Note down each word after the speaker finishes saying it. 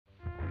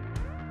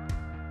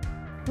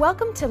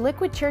Welcome to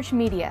Liquid Church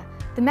Media.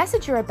 The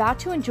message you're about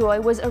to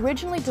enjoy was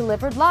originally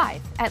delivered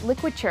live at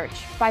Liquid Church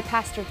by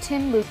Pastor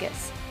Tim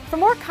Lucas. For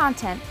more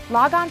content,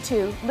 log on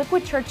to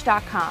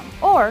liquidchurch.com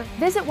or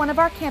visit one of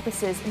our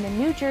campuses in the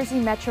New Jersey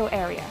metro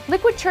area.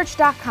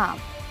 liquidchurch.com,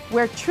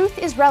 where truth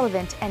is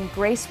relevant and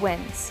grace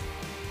wins.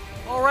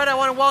 All right, I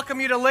want to welcome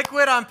you to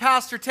Liquid. I'm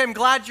Pastor Tim.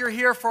 Glad you're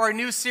here for our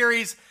new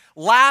series,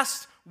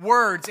 Last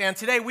Words. And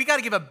today we got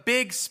to give a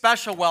big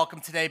special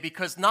welcome today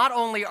because not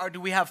only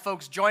do we have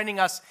folks joining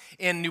us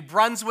in New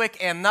Brunswick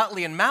and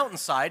Nutley and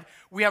Mountainside,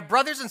 we have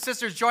brothers and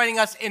sisters joining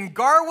us in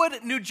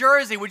Garwood, New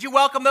Jersey. Would you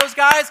welcome those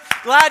guys?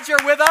 Glad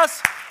you're with us.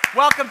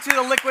 Welcome to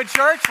the Liquid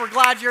Church. We're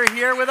glad you're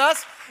here with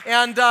us.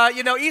 And,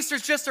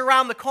 Easter's just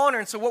around the corner.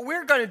 And so what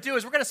we're going to do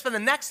is we're going to spend the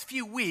next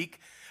few weeks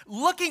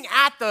looking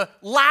at the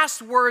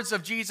last words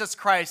of Jesus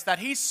Christ that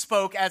he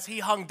spoke as he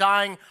hung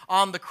dying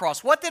on the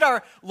cross. What did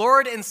our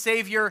Lord and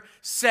Savior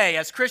say?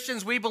 As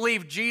Christians, we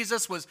believe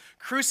Jesus was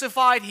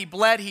crucified, he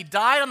bled, he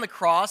died on the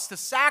cross to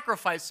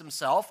sacrifice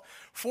himself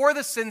for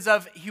the sins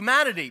of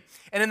humanity.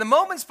 And in the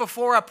moments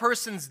before a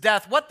person's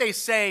death, what they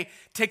say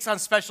takes on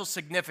special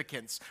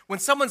significance. When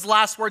someone's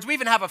last words, we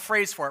even have a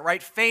phrase for it,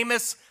 right?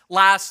 Famous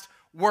last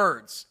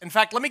words. In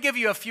fact, let me give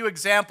you a few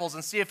examples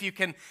and see if you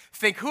can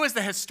think, who is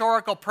the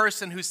historical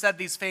person who said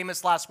these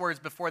famous last words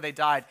before they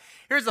died?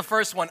 Here's the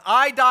first one.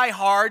 I die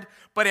hard,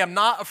 but am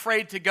not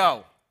afraid to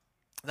go.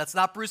 That's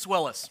not Bruce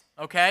Willis,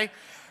 okay?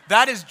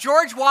 That is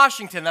George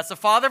Washington. That's the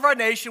father of our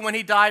nation when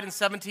he died in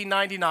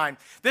 1799.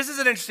 This is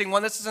an interesting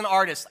one. This is an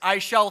artist. I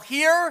shall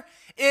hear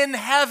in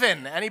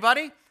heaven.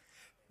 Anybody?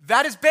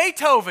 That is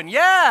Beethoven.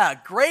 Yeah,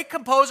 great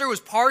composer who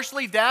was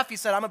partially deaf. He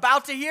said, I'm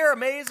about to hear.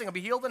 Amazing. I'll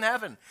be healed in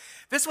heaven.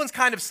 This one's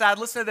kind of sad.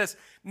 Listen to this.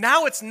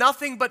 Now it's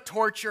nothing but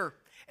torture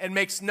and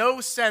makes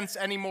no sense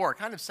anymore.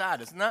 Kind of sad,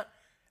 isn't that?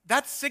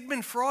 That's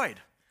Sigmund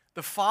Freud,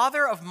 the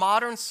father of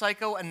modern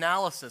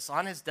psychoanalysis,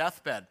 on his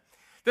deathbed.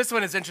 This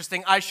one is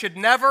interesting. I should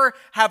never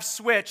have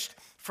switched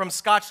from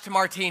scotch to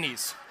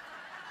martinis.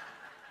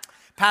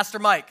 Pastor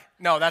Mike.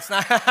 No, that's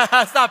not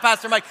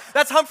Pastor Mike.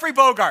 That's Humphrey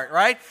Bogart,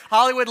 right?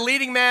 Hollywood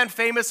leading man,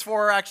 famous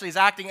for actually his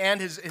acting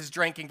and his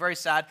drinking. Very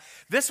sad.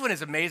 This one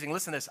is amazing.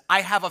 Listen to this.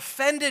 I have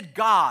offended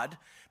God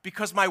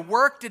because my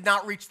work did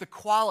not reach the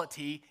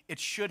quality it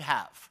should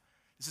have.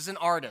 This is an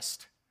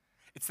artist.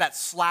 It's that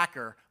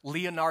slacker,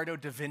 Leonardo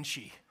da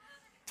Vinci.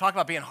 Talk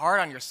about being hard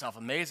on yourself.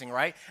 Amazing,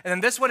 right? And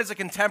then this one is a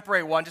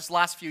contemporary one, just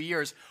last few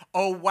years.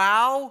 Oh,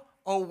 wow,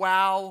 oh,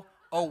 wow,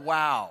 oh,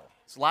 wow.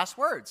 It's the last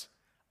words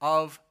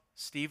of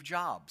Steve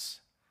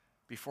Jobs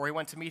before he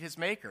went to meet his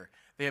maker.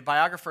 The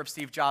biographer of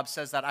Steve Jobs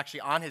says that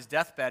actually on his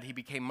deathbed, he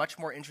became much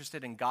more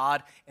interested in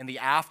God and the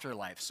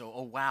afterlife. So,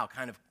 oh wow,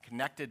 kind of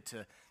connected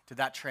to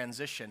that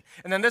transition.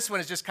 And then this one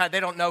is just they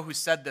don't know who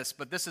said this,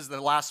 but this is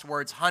the last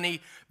words.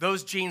 Honey,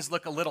 those jeans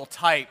look a little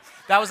tight.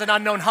 That was an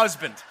unknown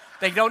husband.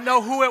 They don't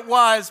know who it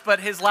was, but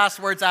his last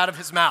words out of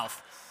his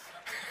mouth.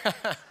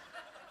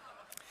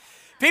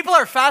 People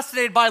are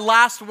fascinated by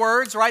last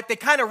words, right? They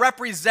kind of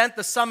represent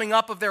the summing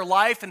up of their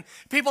life, and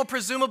people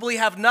presumably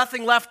have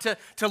nothing left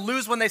to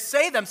lose when they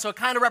say them, so it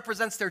kind of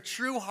represents their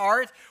true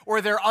heart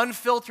or their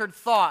unfiltered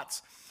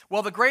thoughts.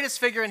 Well, the greatest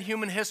figure in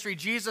human history,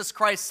 Jesus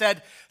Christ,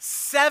 said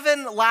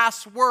 7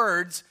 last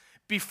words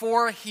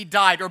before he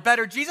died. Or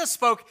better, Jesus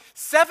spoke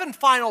 7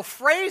 final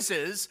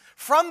phrases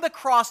from the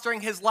cross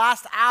during his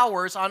last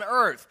hours on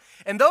earth.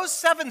 And those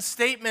 7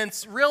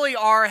 statements really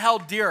are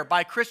held dear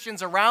by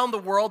Christians around the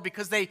world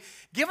because they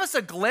give us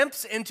a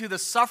glimpse into the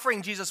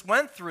suffering Jesus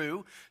went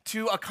through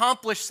to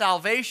accomplish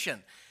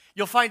salvation.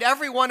 You'll find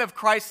every one of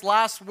Christ's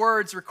last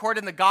words recorded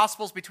in the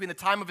Gospels between the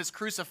time of his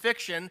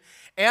crucifixion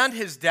and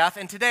his death.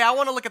 And today I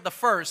want to look at the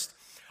first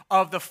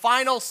of the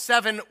final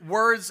 7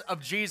 words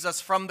of Jesus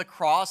from the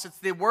cross. It's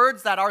the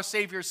words that our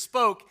Savior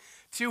spoke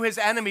to his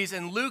enemies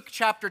in Luke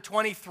chapter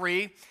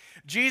 23.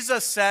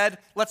 Jesus said,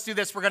 let's do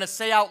this, we're going to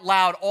say out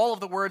loud all of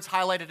the words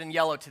highlighted in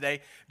yellow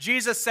today.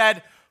 Jesus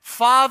said,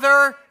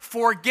 Father,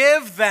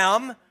 forgive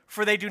them,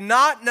 for they do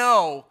not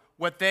know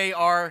what they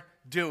are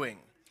doing.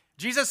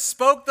 Jesus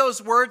spoke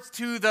those words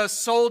to the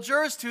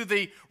soldiers, to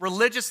the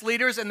religious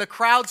leaders, and the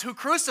crowds who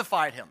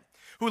crucified him,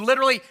 who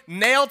literally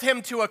nailed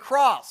him to a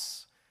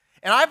cross.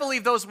 And I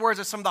believe those words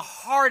are some of the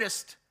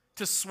hardest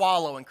to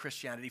swallow in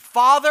Christianity.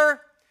 Father,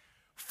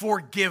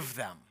 forgive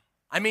them.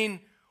 I mean,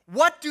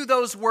 what do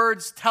those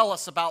words tell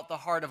us about the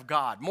heart of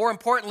God? More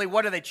importantly,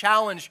 what do they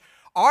challenge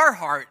our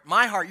heart,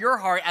 my heart, your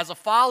heart, as a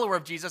follower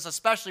of Jesus,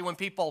 especially when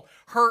people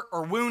hurt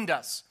or wound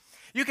us?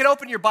 You can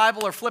open your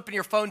Bible or flip in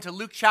your phone to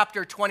Luke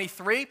chapter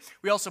 23.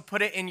 We also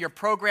put it in your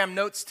program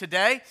notes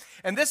today.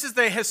 And this is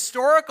the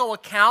historical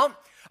account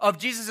of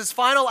Jesus'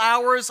 final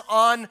hours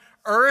on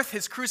earth,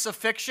 his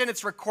crucifixion.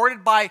 It's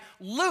recorded by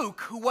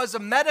Luke, who was a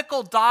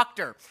medical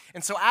doctor.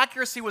 And so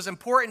accuracy was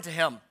important to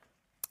him.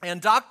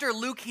 And Dr.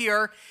 Luke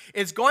here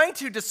is going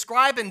to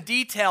describe in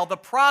detail the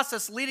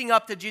process leading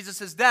up to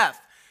Jesus' death.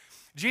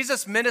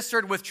 Jesus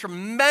ministered with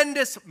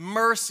tremendous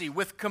mercy,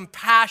 with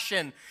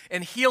compassion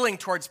and healing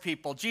towards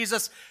people.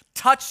 Jesus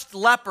touched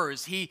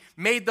lepers. He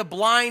made the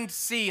blind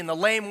see and the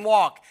lame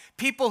walk.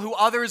 People who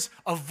others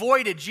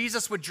avoided,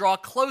 Jesus would draw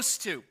close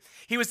to.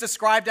 He was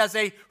described as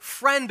a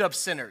friend of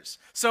sinners.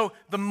 So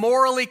the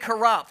morally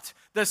corrupt,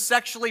 the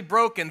sexually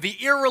broken, the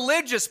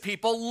irreligious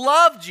people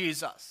loved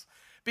Jesus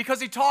because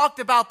he talked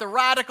about the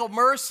radical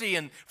mercy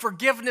and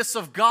forgiveness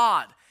of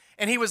God.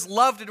 And he was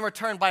loved in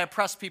return by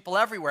oppressed people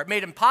everywhere. It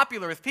made him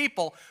popular with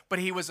people, but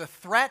he was a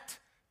threat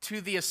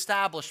to the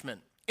establishment.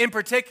 In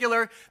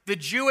particular, the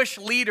Jewish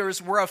leaders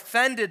were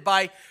offended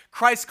by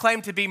Christ's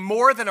claim to be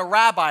more than a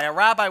rabbi. A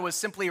rabbi was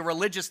simply a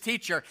religious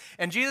teacher.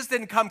 And Jesus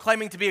didn't come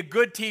claiming to be a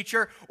good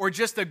teacher or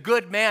just a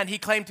good man. He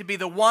claimed to be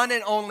the one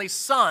and only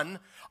Son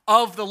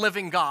of the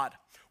living God.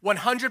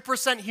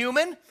 100%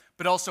 human,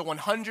 but also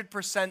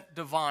 100%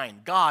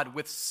 divine. God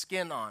with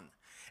skin on.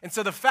 And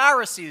so the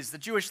Pharisees, the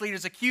Jewish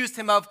leaders, accused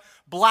him of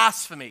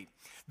blasphemy.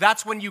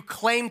 That's when you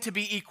claim to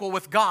be equal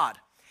with God.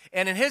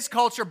 And in his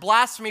culture,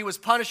 blasphemy was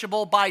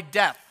punishable by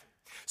death.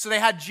 So they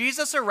had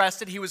Jesus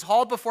arrested. He was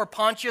hauled before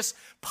Pontius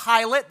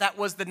Pilate. That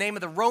was the name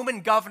of the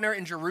Roman governor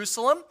in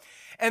Jerusalem.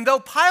 And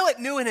though Pilate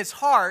knew in his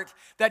heart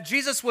that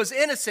Jesus was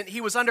innocent, he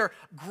was under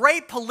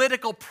great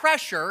political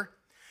pressure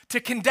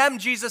to condemn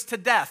Jesus to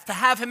death, to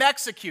have him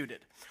executed.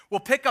 We'll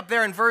pick up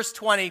there in verse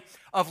 20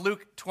 of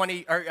Luke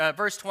 23.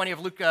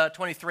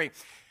 It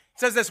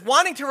says this,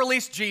 wanting to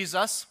release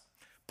Jesus,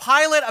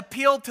 Pilate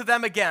appealed to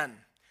them again,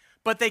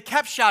 but they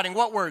kept shouting,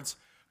 what words?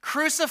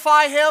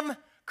 Crucify him,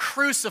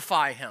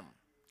 crucify him.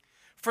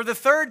 For the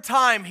third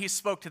time he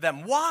spoke to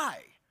them, why?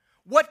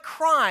 What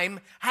crime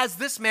has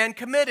this man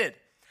committed?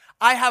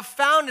 I have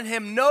found in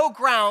him no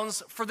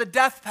grounds for the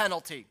death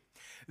penalty.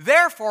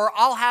 Therefore,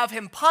 I'll have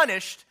him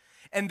punished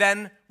and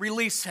then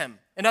release him.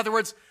 In other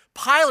words,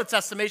 Pilate's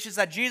estimation is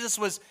that Jesus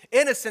was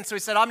innocent, so he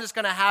said, I'm just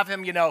going to have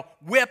him,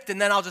 whipped, and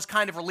then I'll just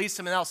kind of release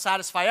him, and that'll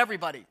satisfy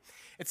everybody.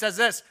 It says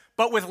this,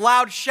 but with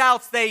loud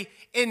shouts, they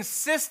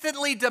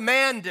insistently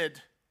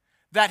demanded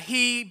that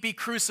he be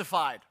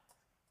crucified,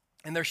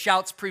 and their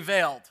shouts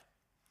prevailed.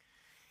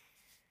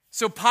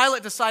 So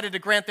Pilate decided to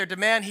grant their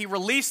demand. He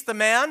released the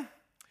man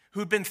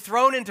who'd been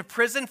thrown into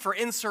prison for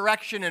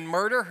insurrection and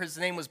murder. His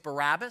name was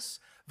Barabbas,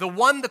 the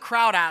one the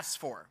crowd asked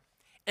for,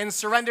 and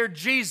surrendered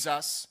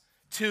Jesus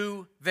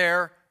to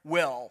their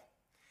will.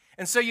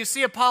 And so you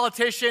see a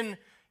politician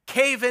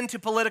cave into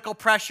political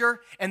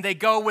pressure, and they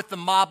go with the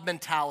mob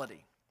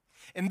mentality.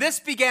 And this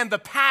began the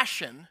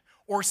passion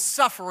or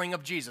suffering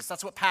of Jesus.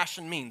 That's what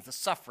passion means, the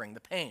suffering, the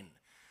pain.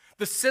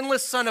 The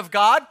sinless Son of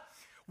God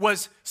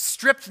was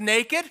stripped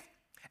naked,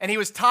 and he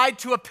was tied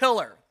to a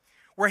pillar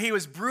where he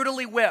was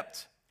brutally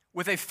whipped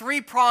with a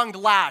three-pronged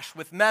lash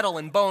with metal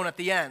and bone at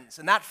the ends.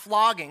 And that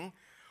flogging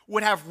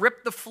would have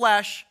ripped the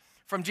flesh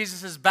from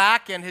Jesus'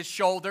 back and his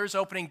shoulders,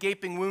 opening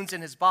gaping wounds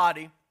in his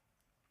body.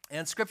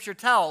 And Scripture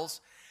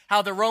tells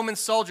how the Roman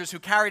soldiers who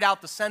carried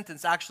out the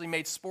sentence actually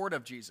made sport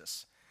of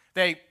Jesus.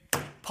 They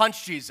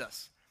punched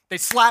Jesus. They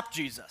slapped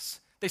Jesus.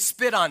 They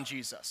spit on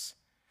Jesus.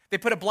 They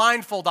put a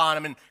blindfold on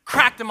him and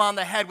cracked him on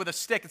the head with a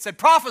stick and said,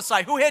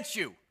 prophesy, who hit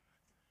you?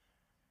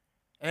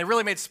 And they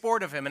really made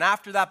sport of him. And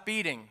after that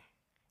beating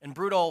and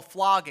brutal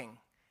flogging,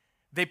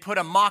 they put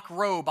a mock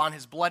robe on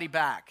his bloody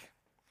back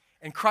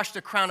and crushed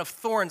a crown of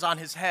thorns on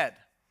his head.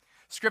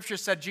 Scripture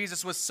said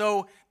Jesus was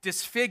so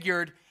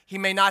disfigured, he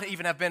may not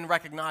even have been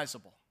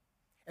recognizable.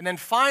 And then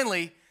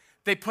finally,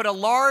 they put a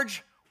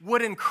large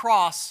wooden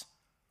cross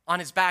on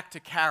his back to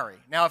carry.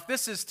 Now, if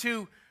this is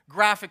too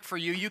graphic for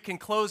you, you can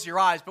close your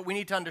eyes, but we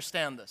need to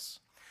understand this.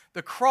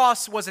 The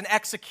cross was an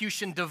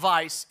execution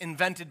device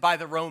invented by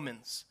the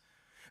Romans.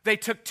 They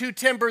took two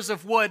timbers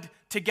of wood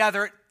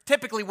together, it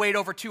typically weighed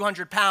over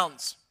 200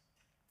 pounds.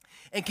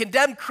 And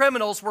condemned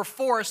criminals were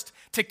forced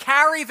to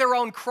carry their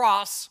own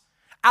cross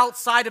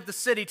outside of the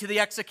city to the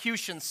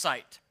execution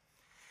site.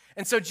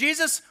 And so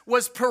Jesus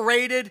was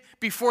paraded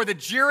before the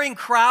jeering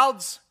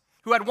crowds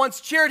who had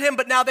once cheered him,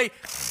 but now they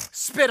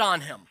spit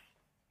on him.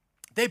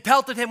 They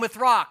pelted him with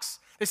rocks.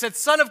 They said,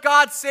 Son of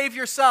God, save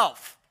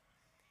yourself.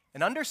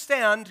 And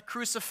understand,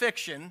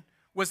 crucifixion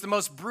was the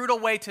most brutal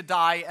way to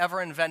die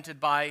ever invented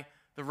by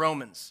the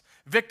Romans.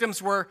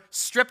 Victims were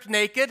stripped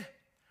naked,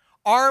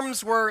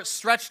 arms were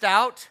stretched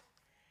out,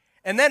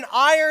 and then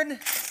iron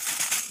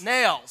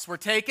nails were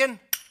taken,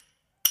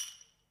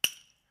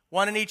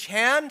 one in each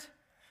hand,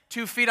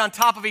 2 feet on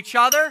top of each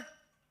other,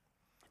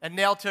 and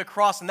nailed to a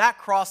cross. And that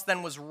cross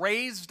then was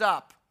raised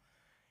up,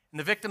 and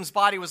the victim's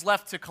body was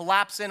left to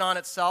collapse in on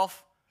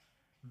itself,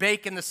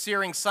 bake in the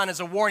searing sun as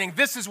a warning.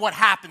 This is what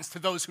happens to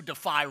those who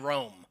defy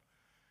Rome.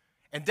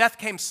 And death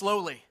came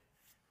slowly.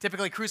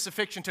 Typically,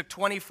 crucifixion took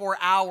 24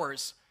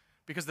 hours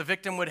because the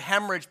victim would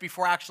hemorrhage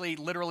before actually,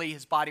 literally,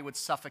 his body would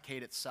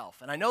suffocate itself.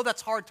 And I know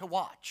that's hard to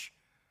watch.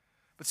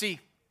 But see,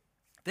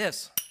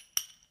 this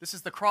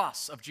is the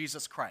cross of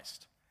Jesus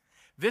Christ.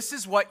 This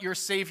is what your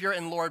Savior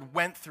and Lord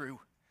went through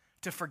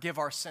to forgive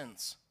our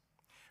sins.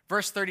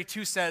 Verse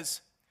 32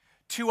 says,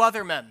 2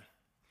 other men,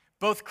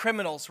 both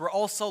criminals, were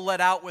also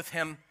led out with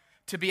him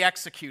to be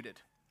executed.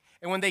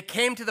 And when they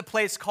came to the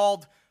place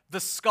called the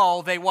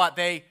Skull, they what?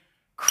 They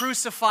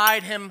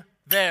crucified him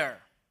there.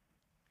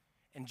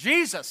 And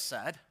Jesus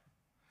said,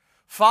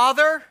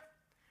 Father,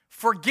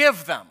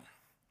 forgive them,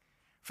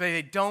 for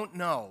they don't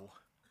know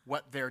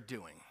what they're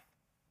doing.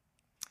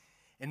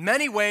 In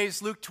many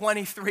ways, Luke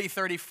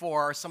 23:34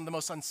 are some of the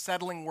most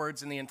unsettling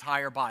words in the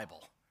entire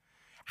Bible.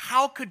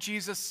 How could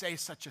Jesus say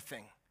such a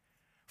thing?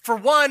 For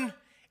one,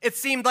 it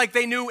seemed like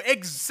they knew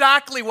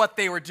exactly what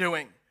they were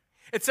doing.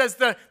 It says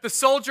the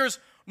soldiers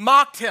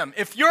mocked him.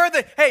 If you're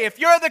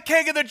the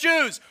king of the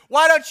Jews,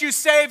 why don't you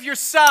save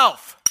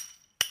yourself?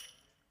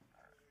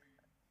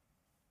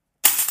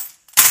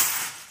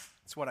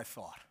 That's what I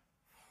thought.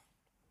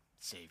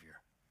 Savior.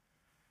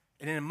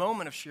 And in a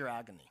moment of sheer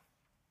agony,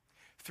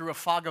 through a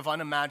fog of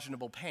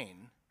unimaginable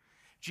pain,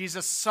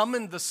 Jesus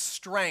summoned the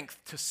strength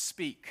to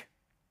speak.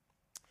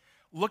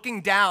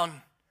 Looking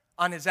down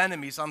on his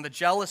enemies, on the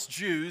jealous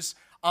Jews,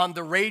 on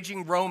the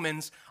raging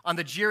Romans, on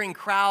the jeering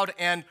crowd,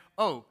 and,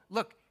 oh,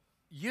 look,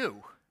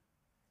 you,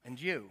 and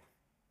you,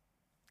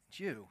 and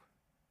you,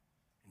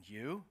 and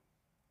you,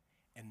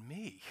 and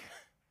me.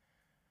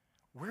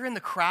 We're in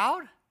the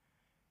crowd?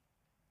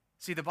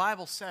 See, the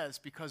Bible says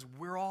because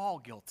we're all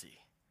guilty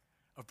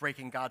of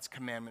breaking God's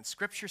commandments.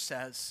 Scripture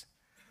says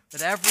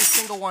that every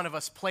single one of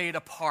us played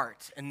a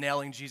part in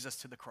nailing Jesus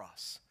to the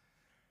cross.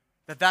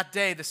 That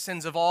day, the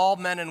sins of all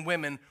men and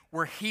women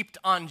were heaped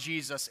on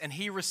Jesus, and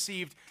he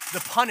received the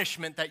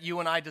punishment that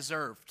you and I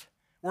deserved.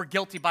 We're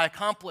guilty by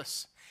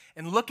accomplice.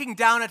 And looking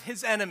down at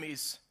his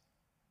enemies,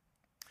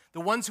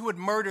 the ones who would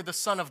murder the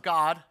Son of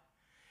God,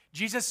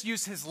 Jesus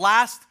used his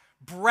last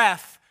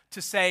breath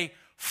to say,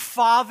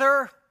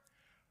 Father,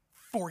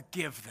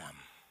 forgive them.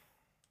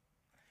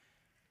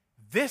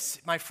 This,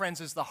 my friends,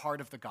 is the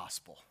heart of the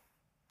gospel.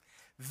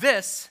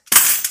 This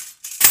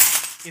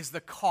is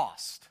the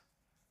cost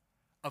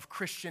of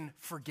Christian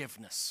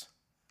forgiveness.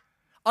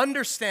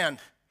 Understand,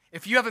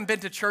 if you haven't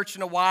been to church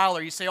in a while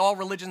or you say all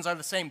religions are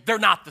the same, they're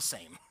not the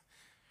same.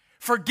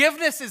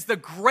 Forgiveness is the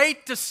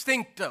great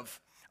distinctive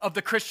of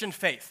the Christian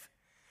faith.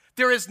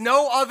 There is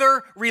no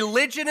other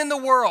religion in the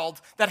world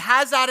that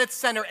has at its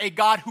center a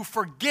God who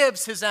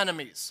forgives his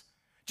enemies.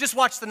 Just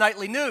watch the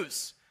nightly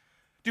news.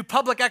 Do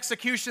public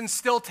executions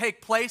still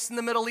take place in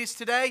the Middle East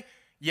today?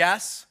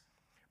 Yes.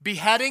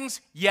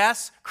 Beheadings?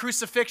 Yes.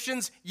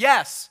 Crucifixions?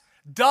 Yes.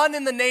 Done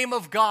in the name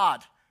of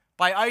God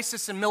by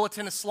ISIS and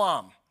militant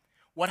Islam.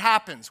 What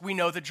happens? We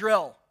know the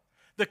drill.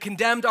 The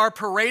condemned are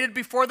paraded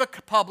before the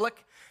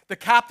public. The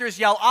captors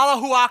yell,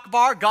 Allahu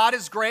Akbar, God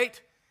is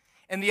great.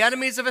 And the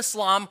enemies of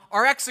Islam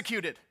are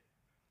executed.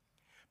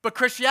 But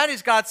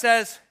Christianity's God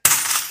says,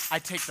 I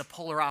take the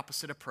polar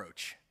opposite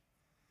approach.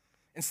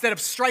 Instead of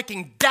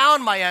striking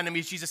down my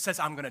enemies, Jesus says,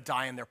 I'm going to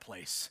die in their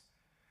place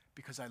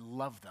because I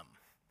love them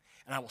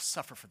and I will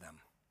suffer for them.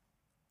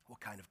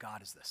 What kind of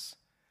God is this?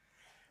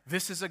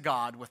 This is a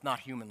God with not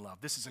human love.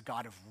 This is a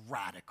God of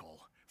radical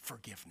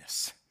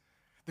forgiveness.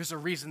 There's a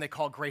reason they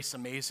call grace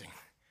amazing.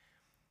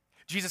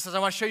 Jesus says, I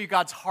want to show you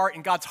God's heart,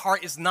 and God's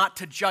heart is not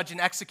to judge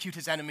and execute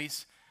his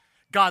enemies.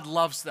 God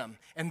loves them,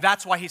 and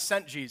that's why he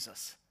sent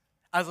Jesus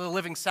as a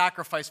living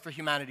sacrifice for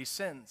humanity's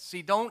sins.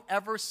 See, don't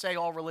ever say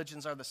all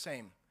religions are the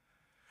same.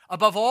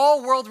 Above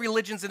all world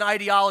religions and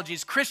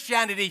ideologies,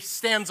 Christianity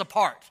stands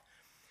apart.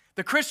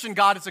 The Christian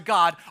God is a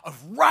God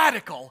of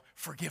radical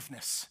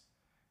forgiveness.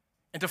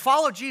 And to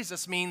follow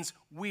Jesus means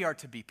we are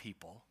to be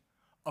people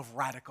of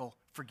radical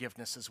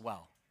forgiveness as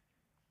well.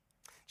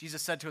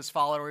 Jesus said to his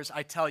followers,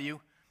 I tell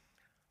you,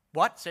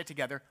 what? Say it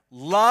together.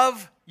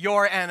 Love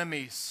your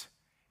enemies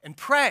and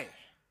pray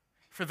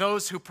for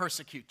those who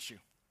persecute you.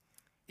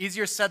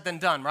 Easier said than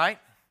done, right?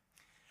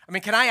 I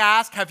mean, can I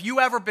ask, have you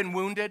ever been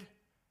wounded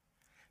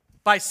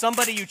by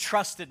somebody you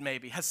trusted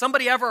maybe? Has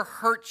somebody ever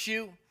hurt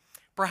you?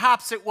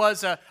 Perhaps it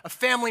was a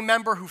family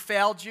member who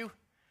failed you,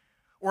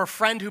 or a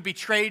friend who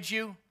betrayed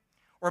you.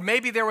 Or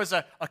maybe there was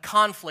a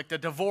conflict, a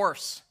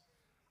divorce,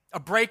 a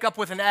breakup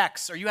with an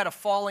ex, or you had a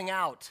falling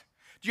out.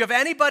 Do you have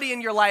anybody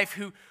in your life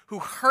who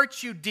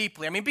hurt you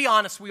deeply? I mean, be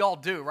honest, we all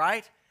do,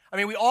 right? I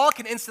mean, we all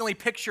can instantly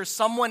picture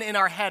someone in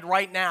our head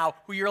right now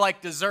who you're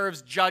like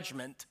deserves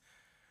judgment,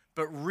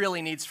 but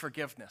really needs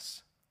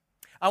forgiveness.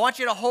 I want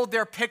you to hold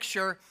their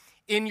picture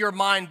in your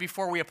mind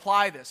before we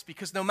apply this,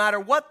 because no matter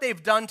what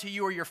they've done to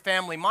you or your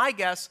family, my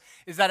guess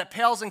is that it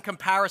pales in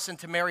comparison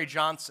to Mary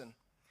Johnson.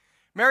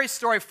 Mary's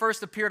story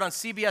first appeared on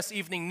CBS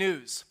Evening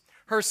News.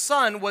 Her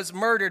son was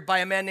murdered by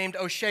a man named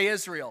O'Shea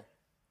Israel.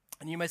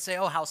 And you may say,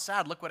 oh, how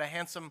sad. Look what a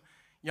handsome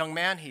young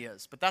man he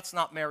is. But that's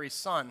not Mary's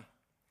son.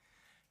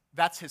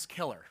 That's his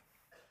killer.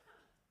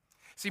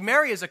 See,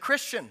 Mary is a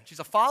Christian. She's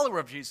a follower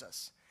of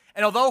Jesus.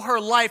 And although her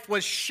life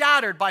was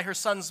shattered by her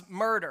son's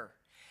murder,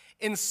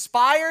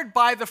 inspired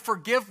by the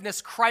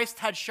forgiveness Christ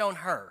had shown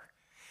her,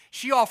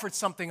 she offered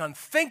something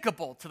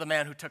unthinkable to the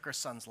man who took her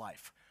son's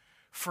life: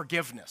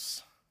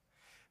 forgiveness.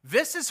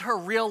 This is her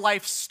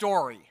real-life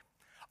story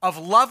of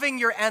loving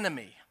your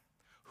enemy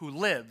who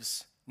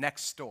lives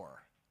next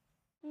door.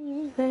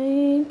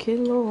 Thank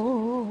you,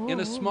 Lord.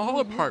 In a small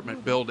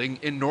apartment building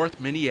in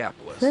North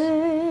Minneapolis,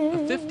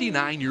 a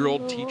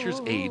 59-year-old teacher's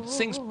aide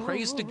sings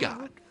praise to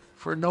God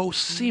for no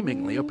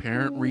seemingly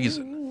apparent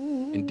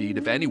reason. Indeed,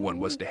 if anyone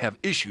was to have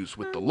issues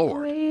with the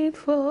Lord,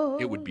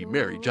 it would be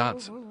Mary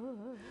Johnson.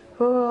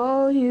 For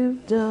all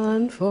you've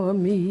done for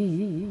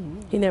me.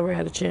 He never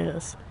had a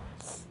chance.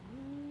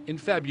 In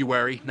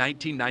February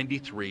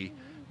 1993,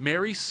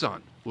 Mary's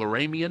son,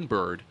 Loramian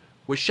Bird,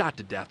 was shot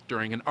to death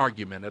during an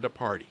argument at a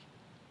party.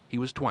 He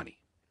was 20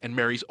 and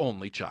Mary's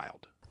only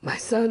child. My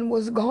son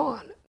was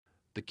gone.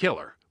 The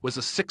killer was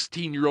a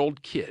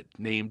 16-year-old kid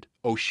named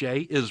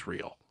O'Shea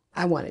Israel.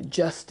 I wanted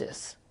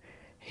justice.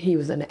 He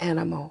was an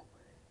animal.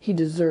 He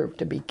deserved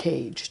to be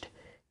caged.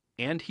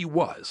 And he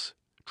was.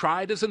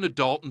 Tried as an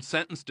adult and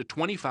sentenced to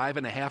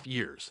 25.5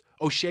 years,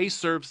 O'Shea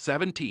served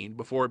 17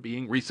 before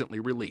being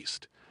recently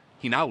released.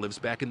 He now lives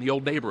back in the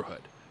old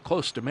neighborhood,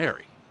 close to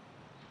Mary.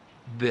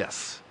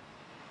 This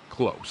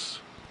close.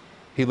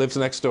 He lives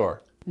next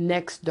door.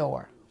 Next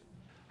door.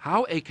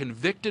 How a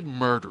convicted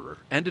murderer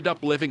ended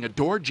up living a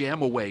door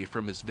jam away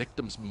from his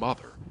victim's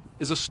mother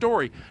is a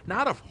story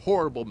not of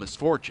horrible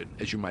misfortune,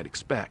 as you might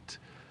expect,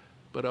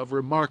 but of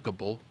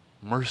remarkable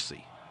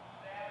mercy.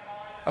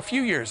 A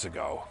few years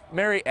ago,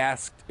 Mary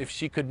asked if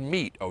she could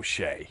meet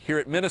O'Shea here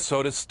at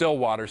Minnesota's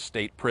Stillwater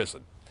State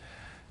Prison.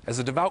 As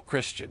a devout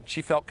Christian,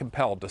 she felt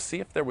compelled to see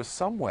if there was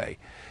some way,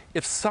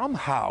 if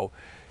somehow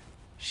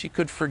she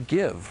could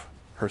forgive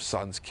her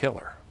son's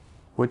killer.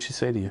 What'd she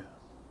say to you?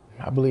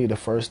 I believe the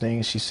first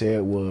thing she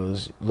said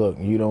was, look,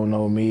 you don't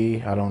know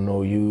me, I don't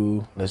know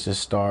you, let's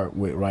just start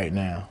with right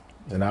now.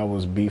 And I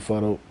was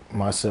befuddled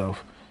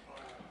myself.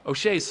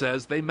 O'Shea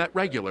says they met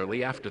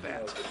regularly after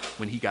that.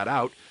 When he got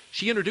out,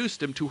 she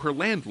introduced him to her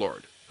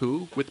landlord,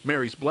 who, with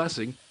Mary's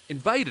blessing,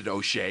 invited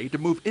O'Shea to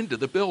move into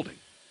the building.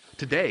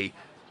 Today,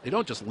 they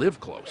don't just live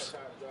close,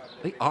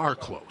 they are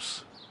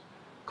close.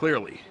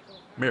 Clearly,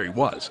 Mary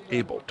was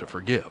able to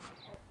forgive.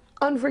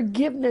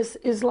 Unforgiveness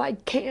is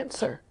like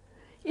cancer.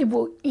 It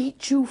will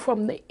eat you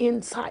from the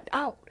inside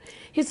out.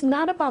 It's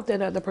not about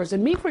that other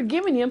person. Me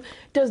forgiving him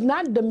does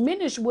not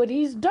diminish what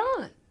he's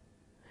done.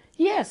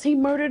 Yes, he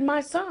murdered my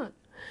son,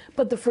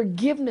 but the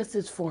forgiveness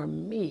is for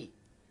me.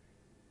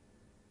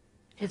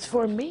 It's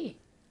for me.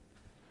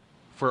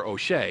 For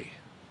O'Shea,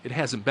 it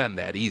hasn't been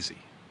that easy.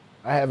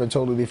 I haven't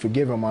totally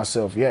forgiven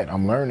myself yet.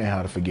 I'm learning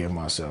how to forgive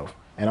myself.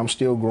 And I'm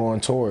still growing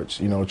towards,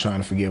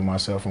 trying to forgive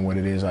myself and what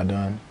it is I've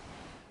done.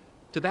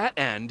 To that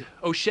end,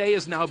 O'Shea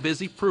is now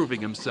busy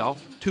proving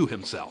himself to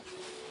himself.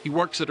 He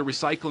works at a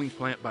recycling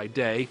plant by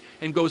day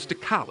and goes to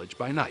college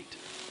by night.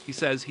 He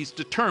says he's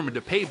determined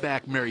to pay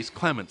back Mary's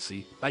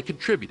clemency by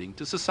contributing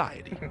to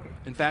society.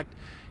 In fact,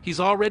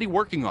 he's already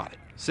working on it,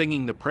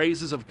 singing the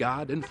praises of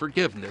God and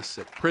forgiveness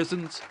at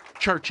prisons,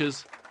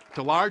 churches,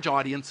 to large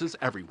audiences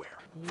everywhere.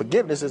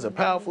 Forgiveness is a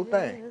powerful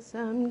thing. Yes,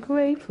 I'm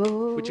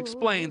grateful. Which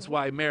explains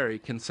why Mary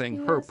can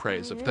sing her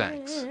praise of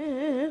thanks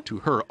to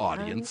her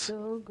audience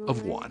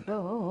of one.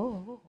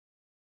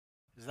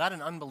 Is that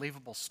an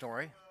unbelievable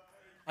story?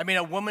 I mean,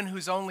 a woman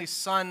whose only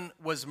son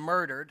was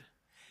murdered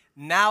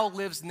now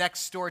lives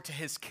next door to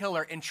his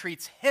killer and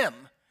treats him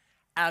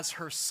as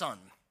her son.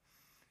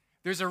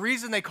 There's a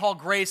reason they call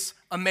grace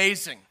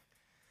amazing.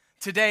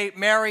 Today,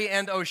 Mary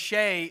and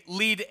O'Shea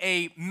lead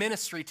a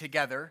ministry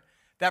together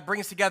that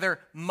brings together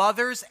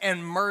mothers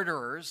and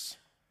murderers,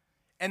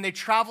 and they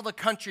travel the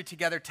country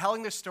together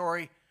telling their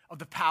story of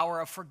the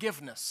power of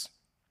forgiveness.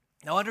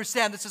 Now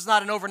understand, this is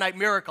not an overnight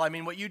miracle. I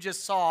mean, what you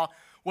just saw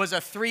was a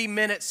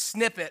 3-minute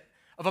snippet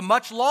of a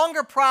much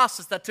longer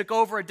process that took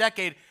over a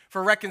decade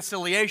for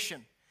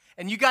reconciliation.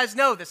 And you guys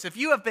know this. If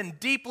you have been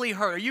deeply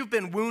hurt or you've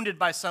been wounded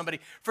by somebody,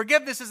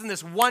 forgiveness isn't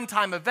this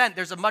one-time event.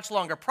 There's a much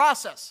longer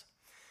process.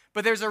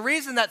 But there's a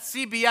reason that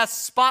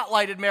CBS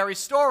spotlighted Mary's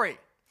story.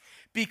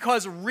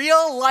 Because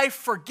real-life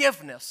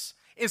forgiveness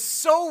is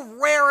so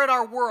rare in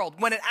our world.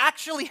 When it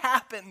actually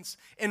happens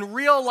in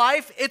real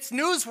life, it's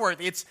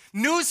newsworthy. It's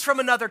news from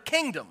another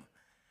kingdom,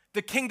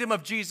 the kingdom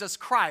of Jesus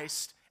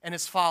Christ and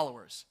his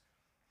followers.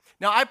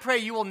 Now, I pray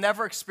you will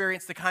never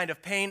experience the kind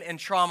of pain and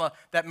trauma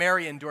that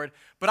Mary endured,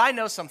 but I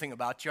know something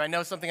about you. I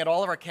know something at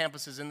all of our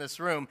campuses in this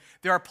room.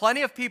 There are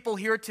plenty of people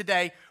here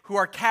today who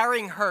are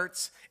carrying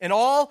hurts in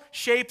all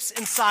shapes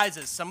and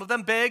sizes, some of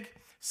them big,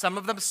 some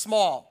of them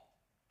small.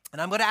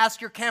 And I'm going to ask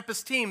your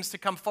campus teams to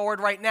come forward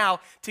right now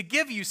to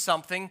give you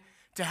something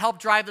to help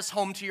drive this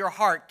home to your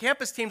heart.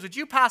 Campus teams, would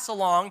you pass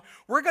along?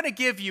 We're going to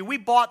give you, we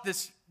bought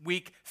this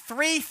week,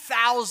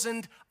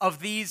 3,000 of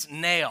these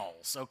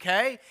nails,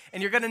 okay?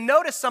 And you're going to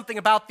notice something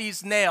about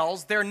these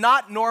nails. They're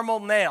not normal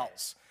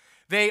nails.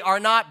 They are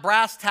not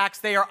brass tacks.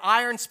 They are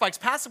iron spikes.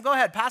 Pass them, go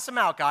ahead, pass them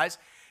out, guys.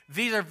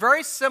 These are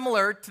very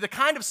similar to the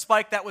kind of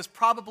spike that was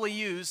probably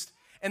used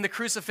in the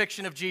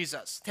crucifixion of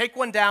Jesus. Take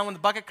one down. When the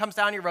bucket comes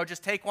down your road,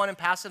 just take one and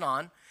pass it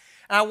on.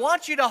 And I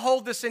want you to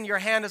hold this in your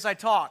hand as I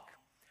talk.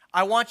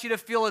 I want you to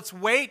feel its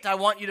weight. I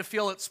want you to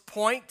feel its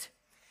point.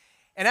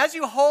 And as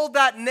you hold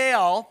that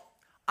nail,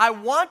 I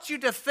want you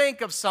to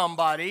think of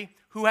somebody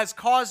who has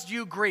caused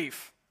you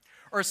grief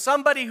or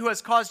somebody who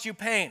has caused you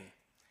pain.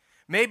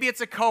 Maybe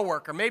it's a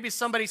coworker. Maybe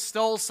somebody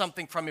stole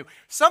something from you.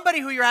 Somebody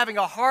who you're having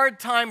a hard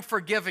time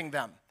forgiving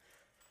them.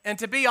 And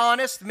to be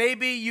honest,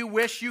 maybe you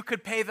wish you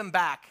could pay them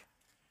back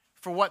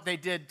for what they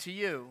did to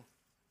you.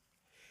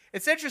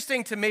 It's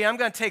interesting to me, I'm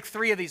going to take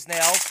 3 of these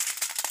nails,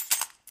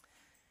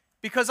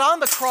 because on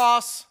the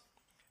cross,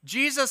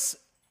 Jesus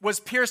was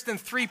pierced in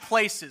 3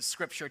 places,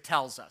 Scripture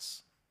tells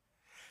us.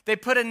 They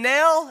put a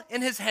nail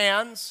in his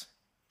hands,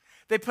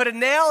 they put a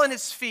nail in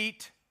his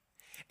feet,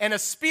 and a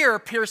spear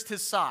pierced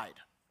his side.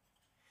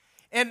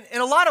 And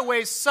in a lot of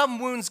ways, some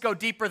wounds go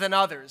deeper than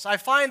others. I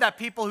find that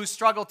people who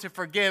struggle to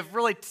forgive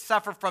really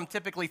suffer from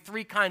typically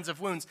 3 kinds of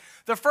wounds.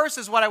 The first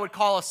is what I would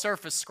call a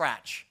surface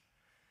scratch.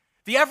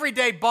 The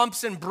everyday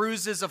bumps and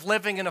bruises of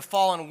living in a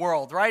fallen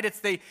world, right?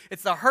 It's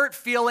the hurt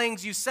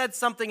feelings. You said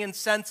something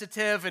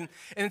insensitive, and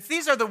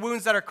these are the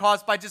wounds that are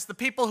caused by just the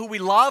people who we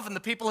love and the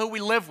people who we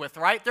live with,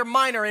 right? They're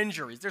minor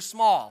injuries. They're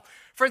small.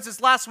 For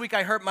instance, last week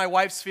I hurt my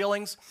wife's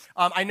feelings.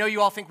 I know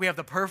you all think we have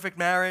the perfect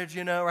marriage,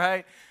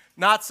 right?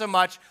 Not so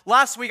much.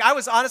 Last week, I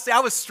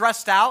was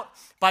stressed out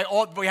by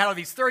we had all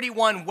these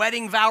 31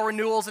 wedding vow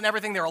renewals and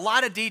everything. There were a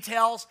lot of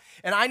details,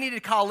 and I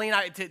needed Colleen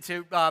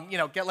to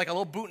get like a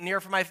little boutonniere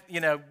for my,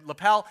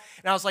 lapel.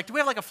 And I was like, do we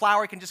have like a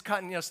flower you can just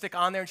cut and, stick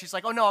on there? And she's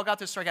like, oh, no, I'll go out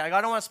to the store. I go,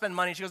 I don't want to spend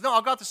money. She goes, no,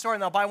 I'll go out to the store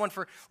and I'll buy one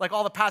for like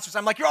all the pastors.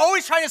 I'm like, you're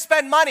always trying to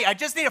spend money. I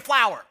just need a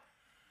flower.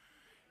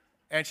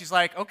 And she's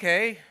like,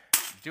 okay,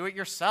 do it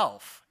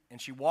yourself. And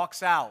she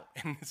walks out.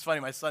 And it's funny,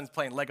 my son's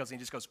playing Legos, and he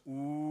just goes,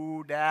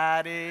 ooh,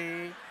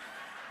 daddy.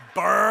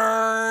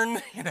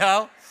 Burn,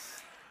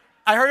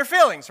 I hurt her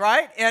feelings,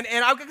 right? And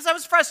because I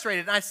was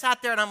frustrated, and I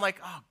sat there, and I'm like,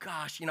 oh,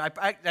 gosh,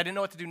 I didn't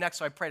know what to do next,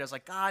 so I prayed. I was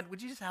like, God,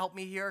 would you just help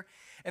me here?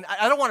 And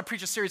I don't want to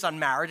preach a series on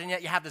marriage, and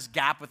yet you have this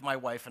gap with my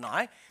wife and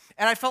I.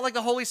 And I felt like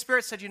the Holy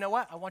Spirit said, you know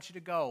what? I want you to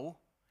go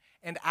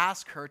and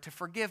ask her to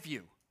forgive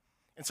you.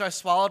 And so I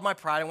swallowed my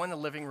pride. I went in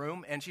the living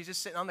room, and she's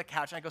just sitting on the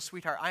couch, and I go,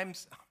 sweetheart,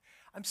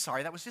 I'm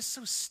sorry, that was just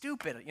so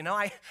stupid.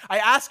 I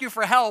ask you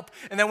for help,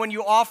 and then when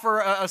you offer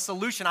a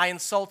solution, I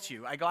insult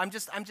you. I go, I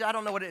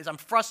don't know what it is. I'm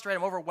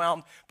frustrated, I'm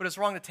overwhelmed, but it's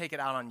wrong to take it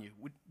out on you.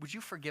 Would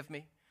you forgive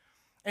me?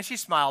 And she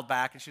smiled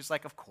back, and she was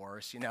like, of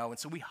course, And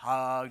so we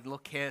hugged, a little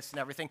kiss and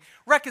everything.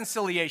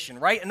 Reconciliation,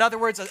 right? In other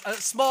words, a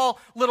small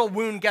little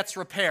wound gets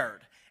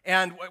repaired.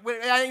 And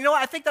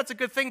I think that's a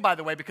good thing, by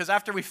the way, because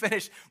after we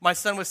finished, my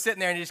son was sitting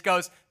there, and he just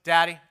goes,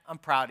 Daddy, I'm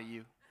proud of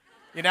you.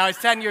 He's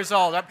 10 years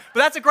old. But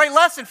that's a great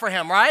lesson for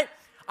him, right?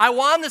 I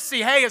want him to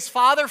see, hey, his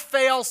father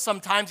fails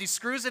sometimes. He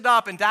screws it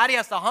up, and Daddy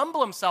has to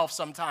humble himself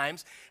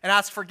sometimes and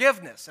ask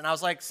forgiveness. And I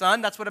was like,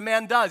 son, that's what a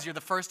man does. You're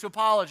the first to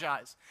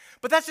apologize.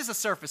 But that's just a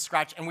surface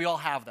scratch, and we all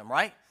have them,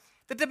 right?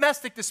 The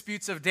domestic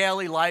disputes of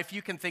daily life,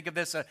 you can think of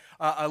this.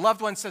 A loved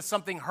one says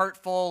something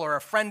hurtful, or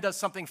a friend does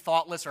something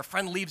thoughtless, or a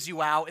friend leaves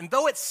you out. And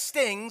though it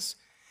stings,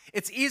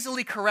 it's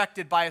easily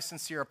corrected by a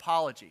sincere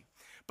apology.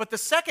 But the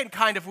second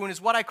kind of wound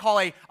is what I call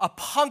a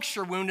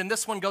puncture wound, and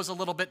this one goes a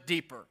little bit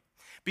deeper.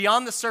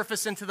 Beyond the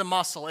surface into the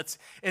muscle. It's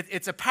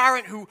a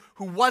parent who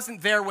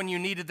wasn't there when you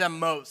needed them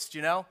most,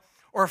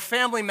 Or a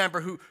family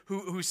member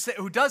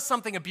who does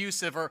something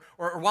abusive or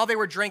while they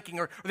were drinking,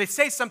 or they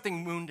say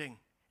something wounding.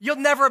 You'll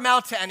never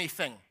amount to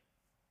anything.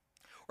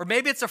 Or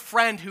maybe it's a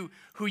friend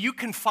who you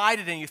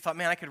confided in. You thought,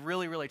 man, I could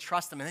really, really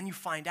trust them. And then you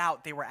find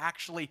out they were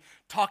actually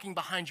talking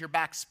behind your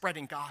back,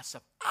 spreading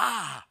gossip.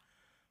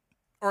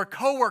 Or a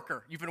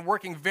coworker. You've been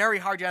working very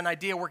hard. You had an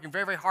idea, working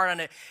very, very hard on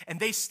it, and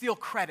they steal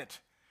credit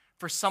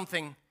for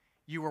something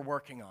you were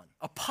working on.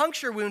 A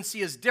puncture wound,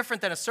 see, is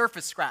different than a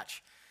surface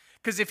scratch.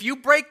 Because if you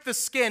break the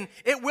skin,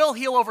 it will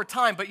heal over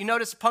time, but you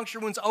notice puncture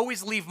wounds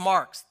always leave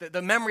marks.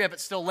 The memory of it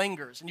still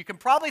lingers. And you can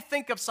probably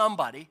think of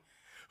somebody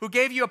who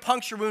gave you a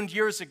puncture wound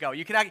years ago.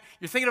 You're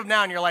thinking of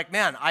now, and you're like,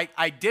 man,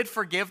 I did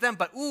forgive them,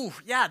 but ooh,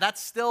 yeah, that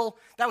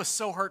was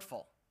so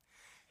hurtful.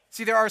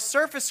 See, there are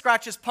surface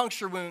scratches,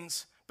 puncture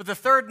wounds, but the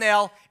third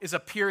nail is a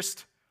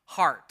pierced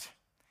heart.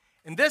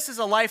 And this is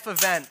a life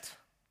event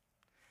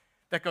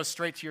that goes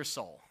straight to your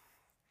soul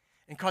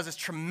and causes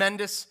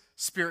tremendous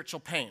spiritual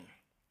pain.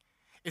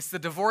 It's the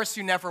divorce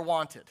you never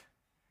wanted.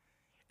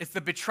 It's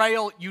the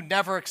betrayal you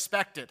never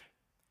expected.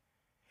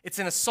 It's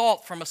an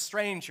assault from a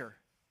stranger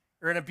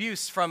or an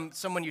abuse from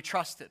someone you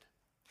trusted.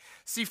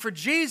 See, for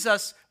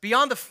Jesus,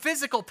 beyond the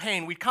physical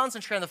pain, we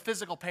concentrate on the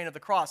physical pain of the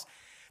cross.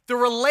 The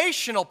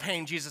relational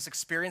pain Jesus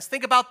experienced,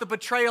 think about the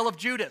betrayal of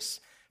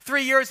Judas.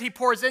 3 years he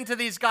pours into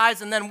these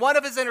guys, and then one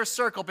of his inner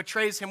circle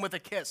betrays him with a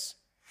kiss.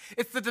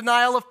 It's the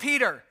denial of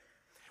Peter.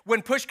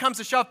 When push comes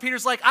to shove,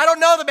 Peter's like, I don't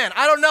know the man.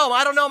 I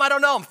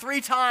don't know him 3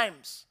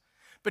 times.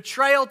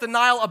 Betrayal,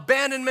 denial,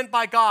 abandonment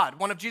by God.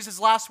 One of Jesus'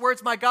 last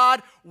words, my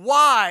God,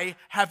 why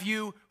have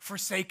you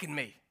forsaken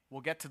me? We'll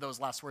get to those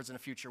last words in a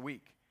future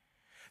week.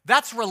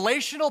 That's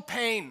relational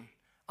pain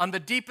on the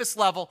deepest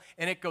level,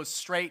 and it goes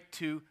straight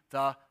to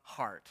the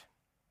heart.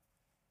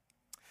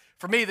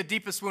 For me, the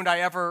deepest wound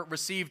I ever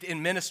received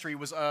in ministry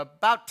was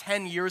about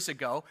 10 years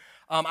ago.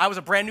 I was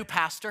a brand new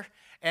pastor,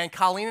 and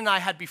Colleen and I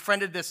had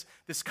befriended this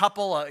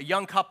couple, a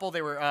young couple.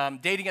 They were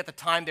dating at the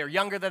time. They were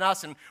younger than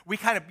us, and we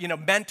kind of,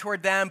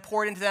 mentored them,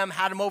 poured into them,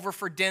 had them over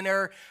for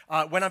dinner,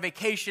 went on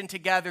vacation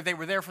together. They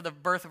were there for the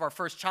birth of our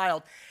first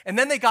child, and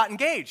then they got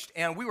engaged,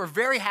 and we were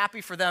very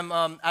happy for them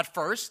at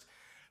first,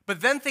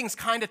 but then things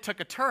kind of took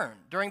a turn.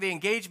 During the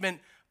engagement,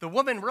 the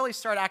woman really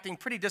started acting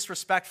pretty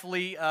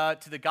disrespectfully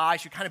to the guy.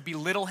 She would kind of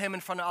belittle him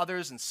in front of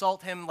others,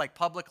 insult him like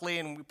publicly,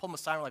 and we pulled him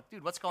aside and we're like,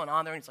 dude, what's going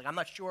on there? And he's like, I'm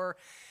not sure.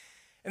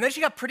 And then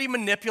she got pretty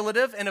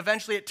manipulative, and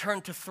eventually it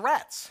turned to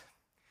threats.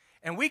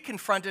 And we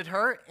confronted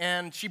her,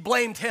 and she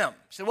blamed him.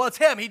 She said, well, it's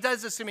him. He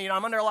does this to me.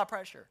 I'm under a lot of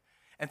pressure.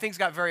 And things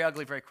got very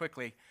ugly very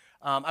quickly.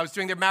 I was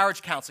doing their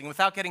marriage counseling.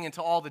 Without getting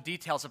into all the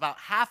details, about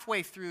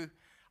halfway through,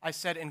 I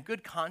said, in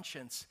good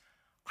conscience,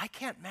 I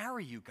can't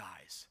marry you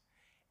guys.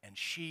 And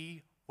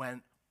she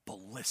went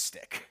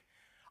ballistic.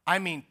 I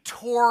mean,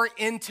 tore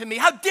into me.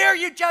 How dare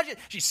you judge it?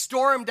 She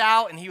stormed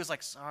out, and he was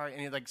like, sorry, and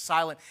he was like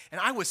silent.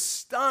 And I was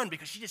stunned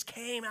because she just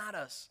came at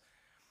us.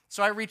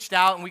 So I reached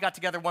out, and we got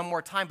together one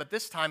more time, but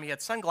this time he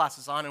had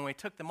sunglasses on, and when he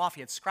took them off,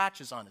 he had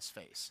scratches on his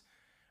face.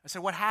 I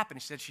said, what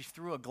happened? He said, she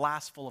threw a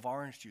glass full of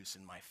orange juice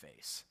in my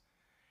face.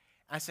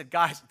 I said,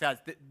 guys,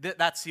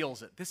 that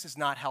seals it. This is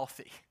not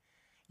healthy.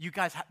 You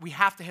guys, we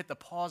have to hit the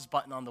pause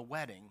button on the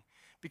wedding,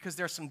 because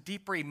there's some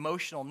deeper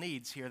emotional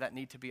needs here that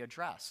need to be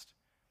addressed.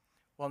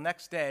 Well,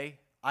 next day,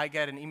 I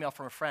get an email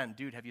from a friend,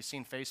 dude, have you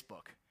seen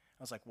Facebook?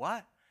 I was like,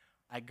 what?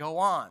 I go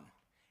on,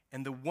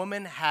 and the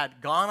woman had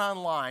gone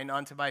online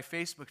onto my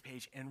Facebook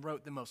page and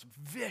wrote the most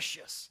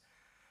vicious,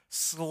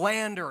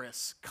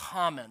 slanderous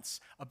comments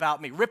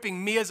about me,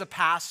 ripping me as a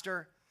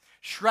pastor,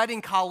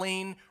 shredding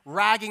Colleen,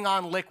 ragging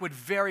on Liquid,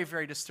 very,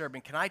 very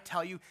disturbing. Can I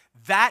tell you,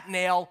 that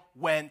nail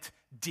went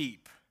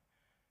deep.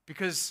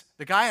 Because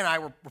the guy and I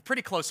were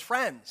pretty close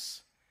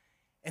friends.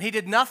 And he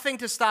did nothing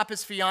to stop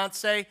his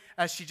fiancée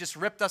as she just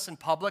ripped us in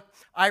public.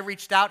 I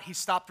reached out. He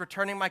stopped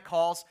returning my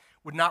calls,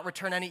 would not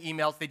return any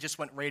emails. They just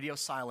went radio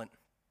silent.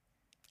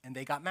 And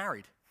they got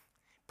married.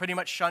 Pretty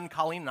much shunned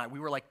Colleen and I. We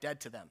were like dead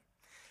to them.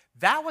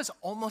 That was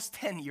almost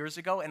 10 years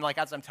ago. And like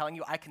as I'm telling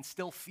you, I can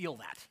still feel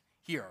that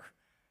here.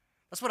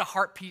 That's what a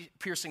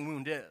heart-piercing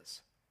wound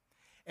is.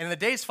 And in the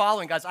days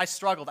following, guys, I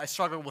struggled. I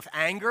struggled with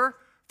anger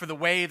for the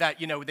way that,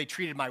 they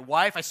treated my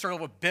wife. I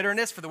struggled with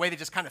bitterness for the way they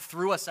just kind of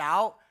threw us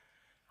out.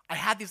 I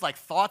had these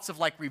thoughts of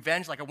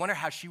revenge, I wonder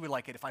how she would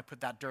like it if I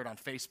put that dirt on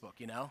Facebook,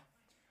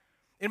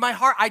 In my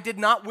heart, I did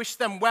not wish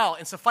them well,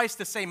 and suffice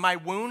to say, my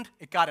wound,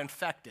 it got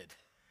infected.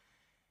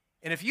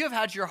 And if you have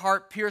had your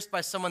heart pierced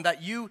by someone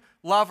that you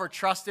love or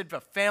trusted,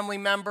 a family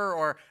member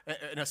or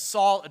an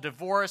assault, a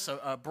divorce,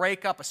 a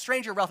breakup, a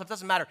stranger relative, it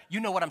doesn't matter, you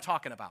know what I'm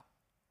talking about.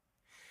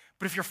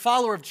 But if you're a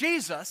follower of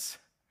Jesus,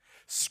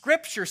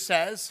 Scripture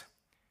says,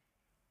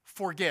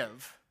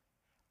 forgive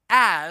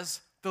as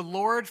the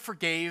Lord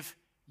forgave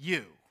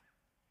you.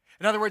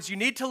 In other words, you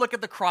need to look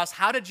at the cross.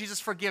 How did Jesus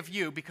forgive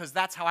you? Because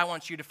that's how I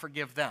want you to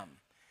forgive them.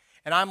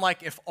 And I'm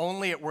like, if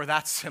only it were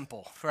that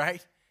simple,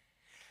 right?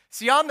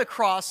 See, on the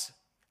cross,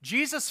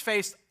 Jesus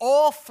faced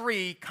all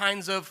three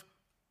kinds of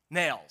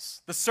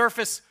nails. The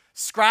surface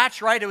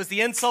scratch, right? It was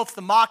the insults,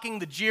 the mocking,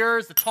 the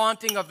jeers, the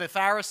taunting of the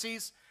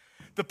Pharisees.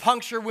 The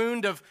puncture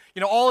wound of,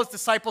 all his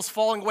disciples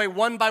falling away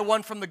one by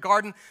one from the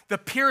garden. The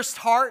pierced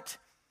heart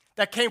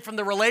that came from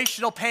the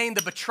relational pain,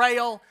 the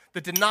betrayal,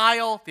 the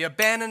denial, the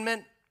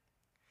abandonment.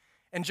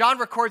 And John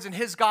records in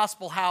his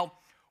gospel how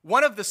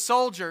one of the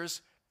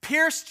soldiers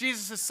pierced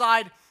Jesus'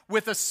 side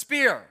with a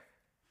spear,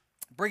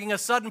 bringing a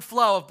sudden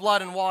flow of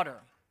blood and water.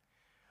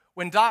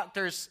 When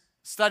doctors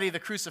study the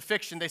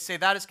crucifixion, they say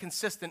that is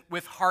consistent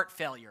with heart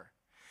failure,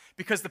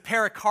 because the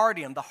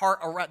pericardium, the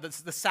heart,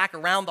 the sac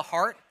around the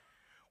heart,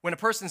 when a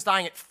person's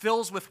dying, it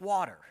fills with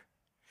water.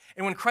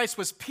 And when Christ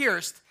was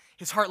pierced,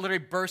 his heart literally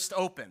burst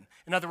open.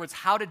 In other words,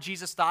 how did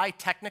Jesus die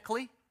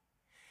technically?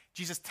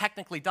 Jesus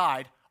technically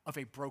died of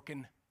a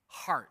broken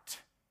heart.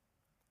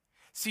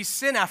 See,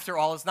 sin, after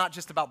all, is not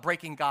just about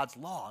breaking God's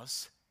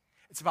laws.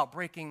 It's about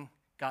breaking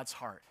God's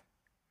heart.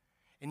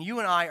 And you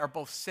and I are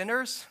both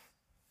sinners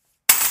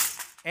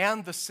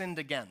and the sinned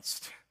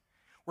against.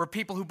 We're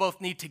people who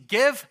both need to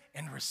give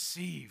and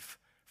receive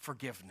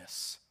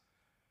forgiveness.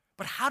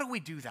 But how do we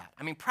do that?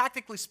 I mean,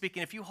 practically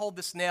speaking, if you hold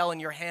this nail in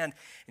your hand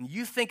and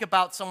you think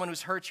about someone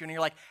who's hurt you and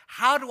you're like,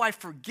 how do I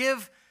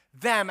forgive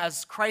them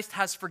as Christ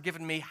has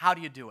forgiven me? How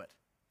do you do it?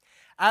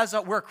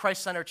 We're a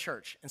Christ-centered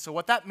church. And so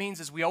what that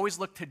means is we always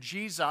look to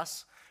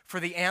Jesus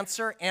for the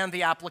answer and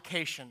the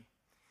application.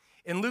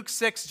 In Luke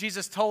 6,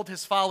 Jesus told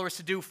his followers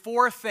to do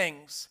 4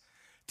 things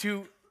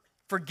to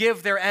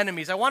forgive their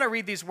enemies. I want to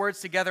read these words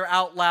together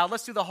out loud.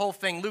 Let's do the whole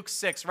thing. Luke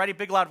 6, ready?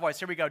 Big loud voice.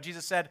 Here we go.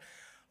 Jesus said,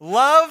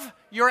 love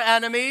your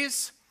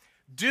enemies,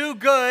 do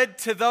good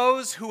to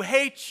those who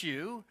hate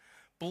you,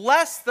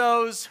 bless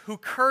those who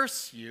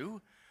curse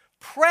you,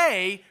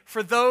 pray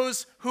for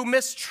those who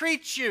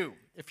mistreat you.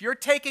 If you're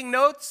taking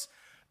notes,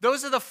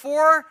 those are the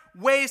 4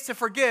 ways to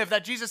forgive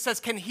that Jesus says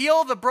can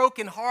heal the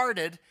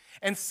brokenhearted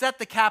and set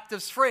the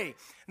captives free. And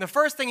the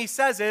first thing he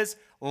says is,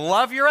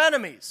 love your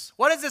enemies.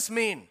 What does this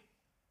mean?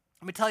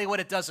 Let me tell you what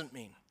it doesn't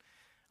mean.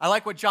 I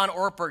like what John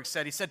Ortberg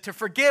said. He said, to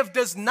forgive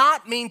does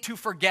not mean to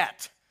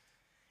forget.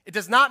 It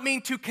does not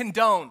mean to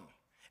condone.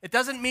 It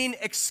doesn't mean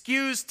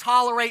excuse,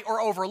 tolerate, or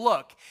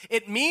overlook.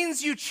 It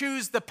means you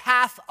choose the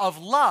path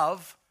of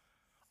love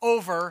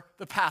over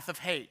the path of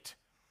hate.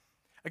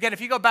 Again,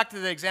 if you go back to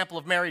the example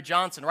of Mary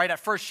Johnson, right? At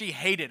first, she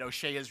hated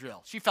O'Shea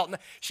Israel.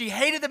 She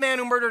hated the man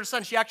who murdered her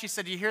son. She actually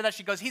said, do you hear that?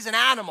 She goes, he's an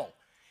animal.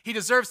 He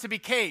deserves to be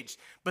caged.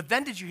 But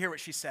then did you hear what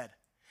she said?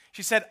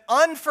 She said,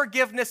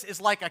 unforgiveness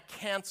is like a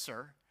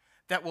cancer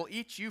that will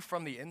eat you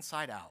from the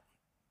inside out.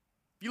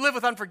 If you live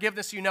with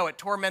unforgiveness, you know it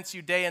torments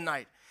you day and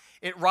night.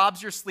 It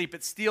robs your sleep.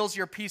 It steals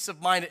your peace of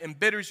mind. It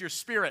embitters your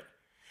spirit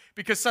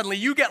because suddenly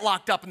you get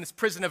locked up in this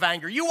prison of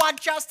anger. You want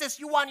justice.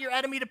 You want your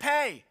enemy to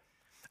pay.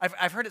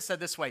 I've heard it said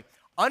this way.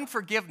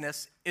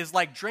 Unforgiveness is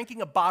like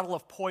drinking a bottle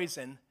of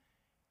poison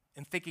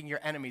and thinking your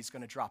enemy's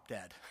going to drop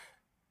dead.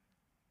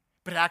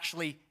 But it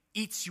actually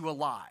eats you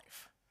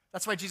alive.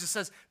 That's why Jesus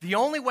says the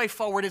only way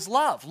forward is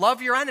love.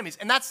 Love your enemies.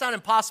 And that's not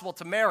impossible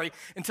to Mary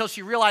until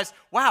she realized,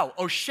 wow,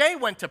 O'Shea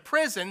went to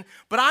prison,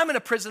 but I'm in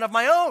a prison of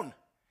my own.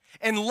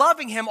 And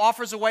loving him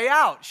offers a way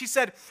out. She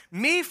said,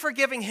 me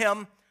forgiving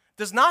him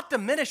does not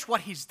diminish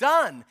what he's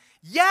done.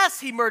 Yes,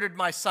 he murdered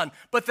my son,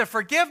 but the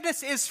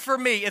forgiveness is for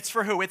me. It's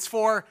for who? It's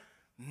for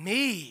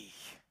me.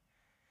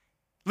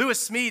 Lewis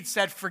Smead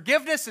said,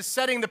 forgiveness is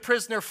setting the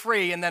prisoner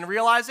free and then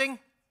realizing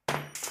the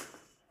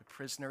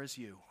prisoner is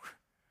you.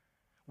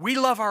 We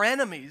love our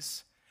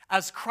enemies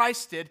as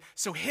Christ did,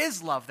 so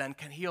his love then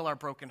can heal our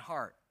broken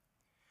heart.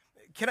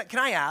 Can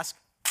I ask,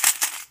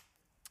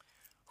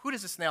 who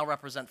does this nail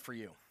represent for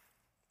you?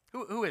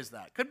 Who is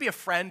that? Could be a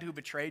friend who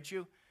betrayed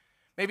you.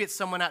 Maybe it's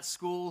someone at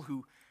school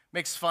who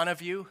makes fun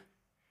of you.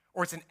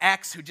 Or it's an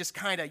ex who just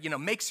kind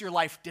of, makes your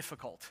life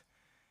difficult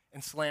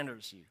and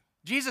slanders you.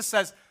 Jesus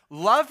says,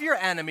 love your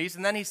enemies,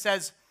 and then he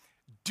says,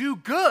 do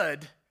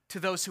good to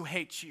those who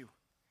hate you.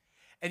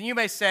 And you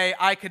may say,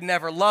 I could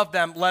never love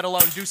them, let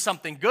alone do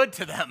something good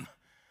to them.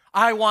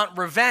 I want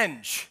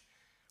revenge.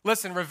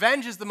 Listen,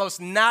 revenge is the most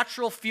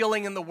natural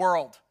feeling in the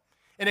world,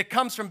 and it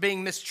comes from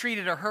being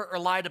mistreated or hurt or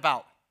lied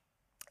about.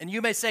 And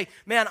you may say,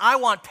 man, I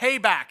want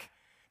payback.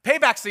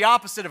 Payback's the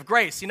opposite of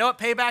grace. You know what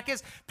payback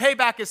is?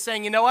 Payback is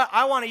saying, you know what?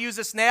 I want to use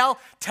this nail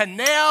to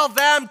nail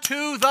them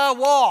to the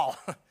wall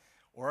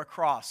or a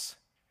cross.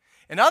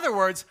 In other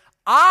words,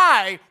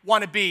 I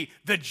want to be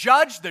the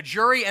judge, the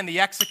jury, and the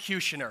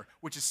executioner,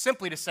 which is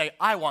simply to say,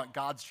 I want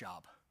God's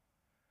job.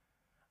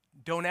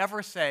 Don't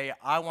ever say,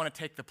 I want to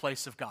take the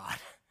place of God.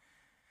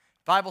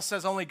 The Bible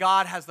says only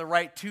God has the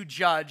right to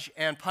judge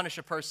and punish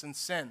a person's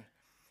sin.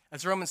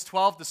 As Romans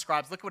 12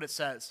 describes, look what it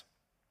says.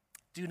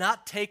 Do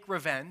not take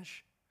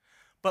revenge,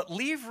 but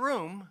leave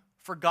room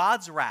for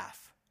God's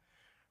wrath.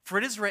 For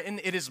it is written,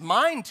 it is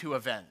mine to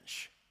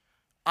avenge.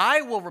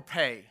 I will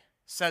repay,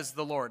 says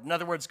the Lord. In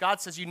other words,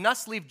 God says, you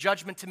must leave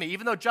judgment to me.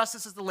 Even though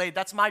justice is delayed,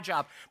 that's my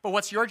job. But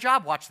what's your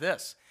job? Watch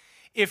this.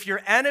 If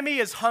your enemy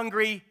is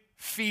hungry,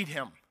 feed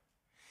him.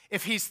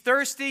 If he's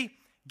thirsty,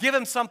 give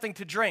him something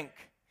to drink.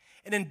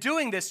 And in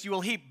doing this, you will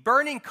heap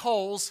burning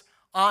coals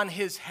on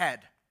his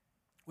head.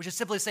 Which is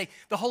simply to say,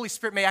 the Holy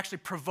Spirit may actually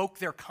provoke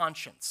their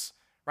conscience,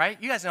 right?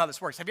 You guys know how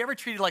this works. Have you ever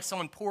treated like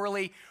someone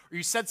poorly, or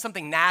you said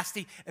something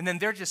nasty, and then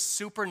they're just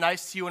super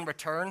nice to you in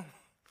return?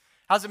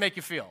 How does it make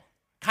you feel?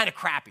 Kind of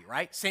crappy,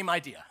 right? Same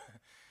idea.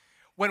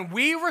 When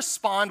we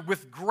respond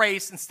with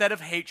grace instead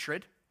of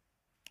hatred,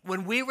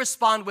 when we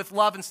respond with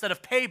love instead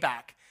of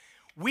payback,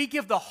 we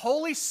give the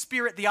Holy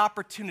Spirit the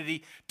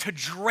opportunity to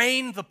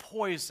drain the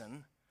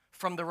poison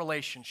from the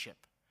relationship.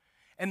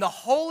 And the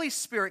Holy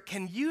Spirit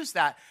can use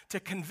that to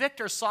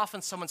convict or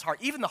soften someone's heart,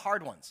 even the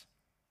hard ones.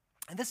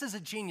 And this is a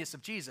genius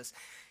of Jesus.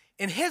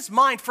 In his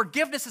mind,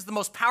 forgiveness is the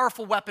most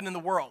powerful weapon in the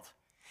world.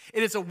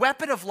 It is a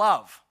weapon of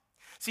love.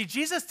 See,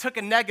 Jesus took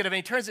a negative and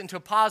he turns it into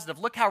a positive.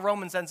 Look how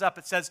Romans ends up.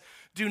 It says,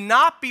 do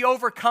not be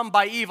overcome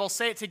by evil,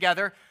 say it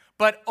together,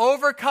 but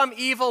overcome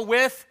evil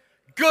with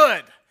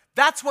good.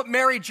 That's what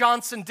Mary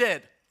Johnson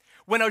did.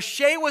 When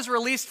O'Shea was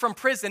released from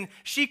prison,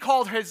 she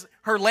called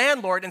her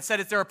landlord and said,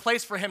 is there a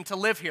place for him to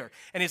live here?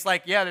 And he's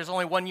like, yeah, there's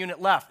only one unit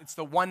left. It's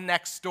the one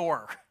next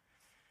door.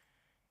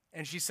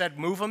 And she said,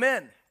 move him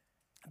in.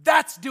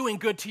 That's doing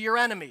good to your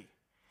enemy.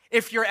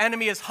 If your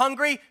enemy is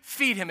hungry,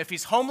 feed him. If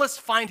he's homeless,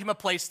 find him a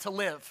place to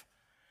live.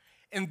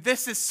 And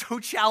this is so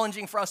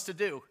challenging for us to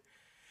do.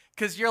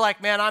 Because you're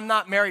like, man, I'm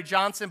not Mary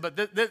Johnson, but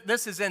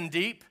this is in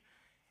deep.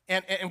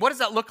 And what does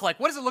that look like?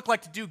 What does it look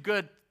like to do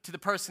good to the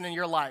person in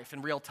your life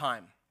in real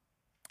time?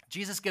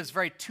 Jesus gives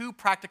two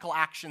practical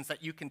actions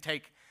that you can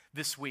take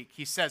this week.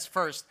 He says,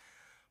 first,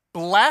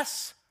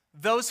 bless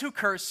those who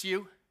curse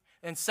you,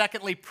 and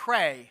secondly,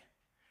 pray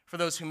for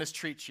those who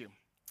mistreat you.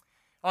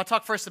 I want to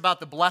talk first about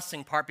the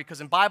blessing part,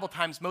 because in Bible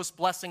times, most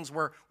blessings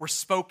were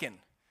spoken,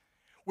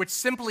 which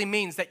simply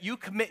means that you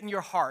commit in your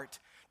heart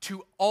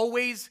to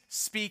always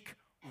speak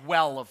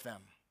well of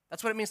them.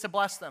 That's what it means to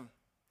bless them.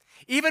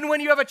 Even when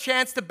you have a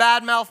chance to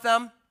badmouth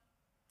them,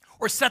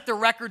 or set the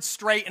record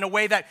straight in a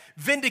way that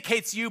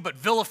vindicates you but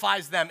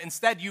vilifies them.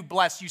 Instead, you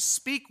bless. You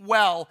speak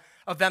well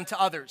of them to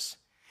others.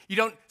 You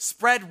don't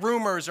spread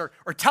rumors or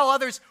tell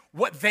others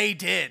what they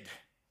did.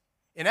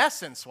 In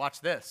essence,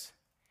 watch this.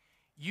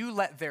 You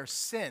let their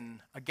sin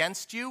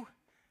against you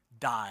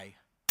die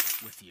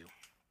with you,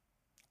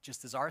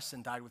 just as our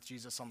sin died with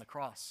Jesus on the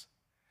cross.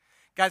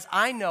 Guys,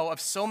 I know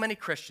of so many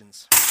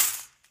Christians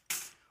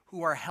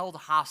who are held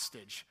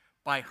hostage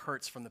by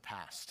hurts from the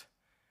past.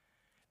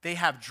 They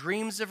have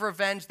dreams of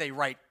revenge. They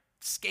write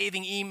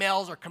scathing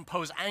emails or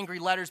compose angry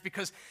letters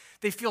because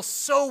they feel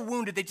so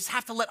wounded. They just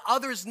have to let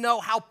others know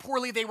how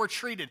poorly they were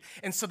treated.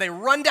 And so they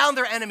run down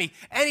their enemy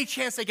any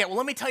chance they get. Well,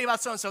 let me tell you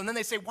about so-and-so. And then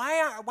they say,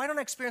 why don't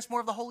I experience more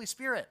of the Holy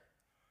Spirit?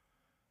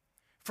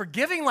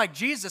 Forgiving like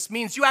Jesus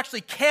means you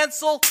actually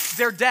cancel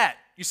their debt.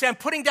 You say, I'm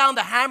putting down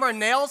the hammer and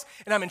nails,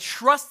 and I'm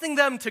entrusting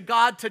them to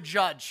God to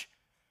judge.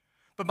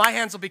 But my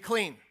hands will be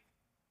clean.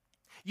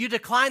 You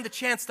decline the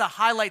chance to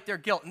highlight their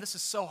guilt. And this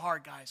is so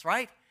hard, guys,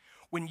 right?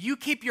 When you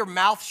keep your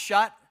mouth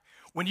shut,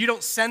 when you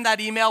don't send that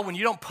email, when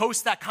you don't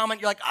post that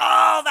comment, you're like,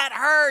 oh, that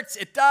hurts.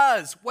 It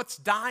does. What's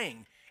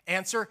dying?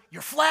 Answer,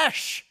 your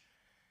flesh.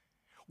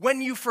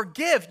 When you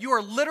forgive, you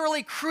are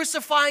literally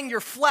crucifying your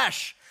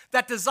flesh,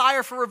 that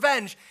desire for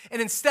revenge, and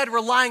instead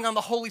relying on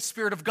the Holy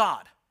Spirit of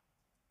God.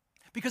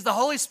 Because the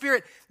Holy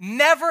Spirit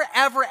never,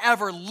 ever,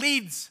 ever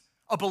leads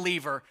a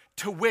believer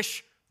to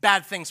wish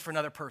bad things for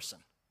another person,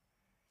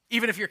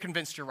 even if you're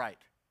convinced you're right.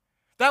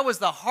 That was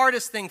the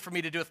hardest thing for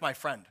me to do with my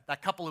friend,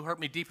 that couple who hurt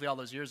me deeply all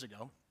those years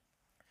ago.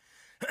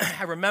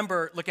 I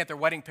remember looking at their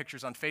wedding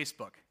pictures on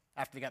Facebook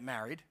after they got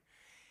married,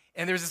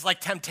 and there was this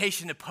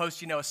temptation to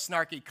post, a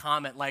snarky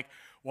comment like,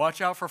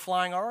 watch out for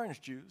flying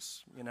orange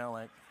juice,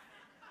 I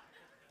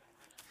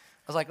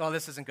was like, oh,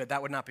 this isn't good.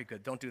 That would not be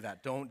good. Don't do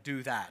that. Don't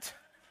do that.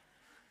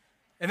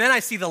 And then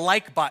I see the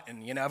like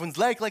button, everyone's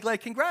like,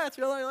 congrats,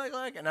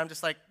 like. And I'm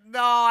just like,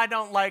 no, I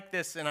don't like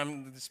this.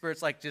 And the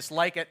Spirit's like, just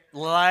like it,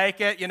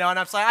 and I'm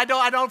just like,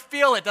 I don't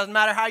feel it. Doesn't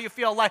matter how you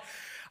feel.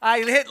 I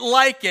hit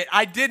like it.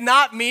 I did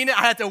not mean it.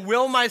 I had to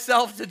will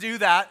myself to do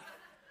that.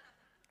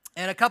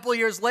 And a couple of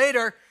years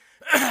later,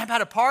 I'm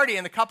at a party,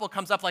 and the couple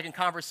comes up in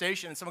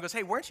conversation, and someone goes,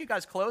 hey, weren't you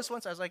guys close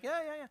once? I was like,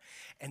 yeah.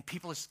 And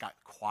people just got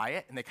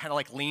quiet, and they kind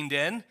of leaned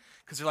in,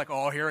 because they're like,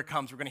 oh, here it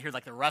comes. We're going to hear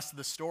the rest of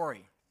the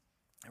story.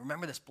 I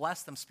remember this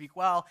blessed them, speak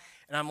well,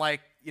 and I'm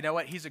like, you know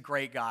what? He's a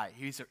great guy.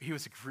 He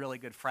was a really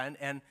good friend,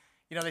 and,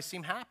 they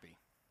seem happy.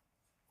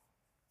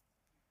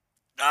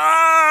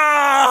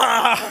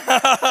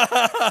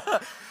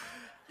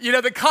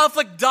 The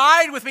conflict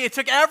died with me. It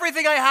took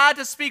everything I had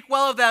to speak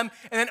well of them,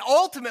 and then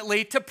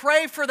ultimately to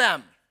pray for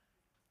them.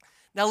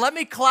 Now, let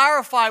me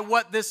clarify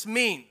what this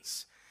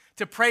means,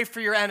 to pray for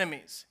your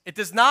enemies. It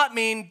does not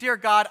mean, dear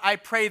God, I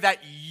pray that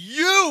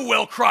you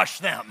will crush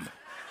them.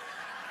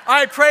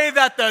 I pray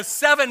that the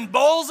 7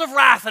 bowls of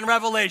wrath in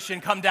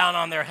Revelation come down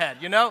on their head,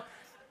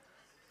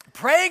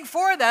 Praying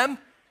for them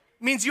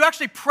means you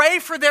actually pray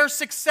for their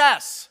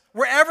success,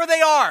 wherever they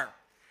are.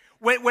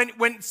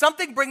 When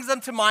something brings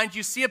them to mind,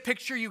 you see a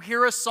picture, you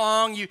hear a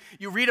song,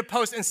 you read a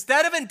post,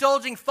 instead of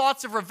indulging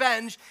thoughts of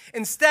revenge,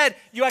 instead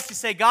you actually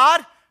say,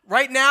 God,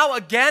 right now,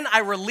 again, I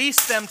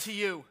release them to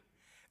you.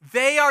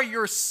 They are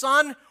your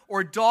son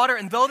or daughter,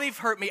 and though they've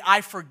hurt me,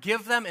 I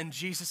forgive them in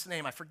Jesus'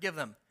 name. I forgive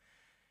them.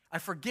 I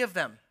forgive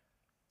them.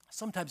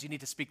 Sometimes you need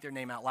to speak their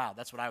name out loud.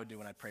 That's what I would do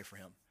when I'd pray for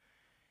him.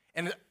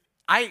 And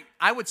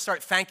I would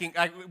start thanking,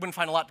 I wouldn't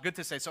find a lot good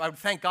to say, so I would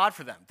thank God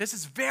for them. This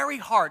is very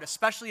hard,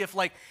 especially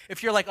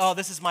if you're like, oh,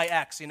 this is my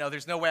ex,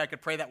 there's no way I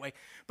could pray that way.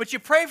 But you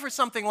pray for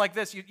something like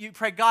this. You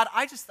pray, God,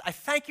 I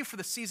thank you for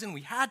the season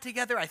we had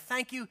together. I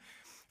thank you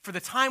for the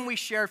time we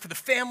shared, for the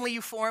family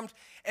you formed.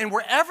 And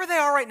wherever they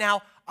are right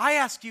now, I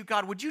ask you,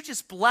 God, would you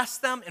just bless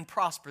them and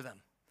prosper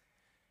them?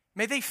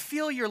 May they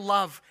feel your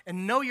love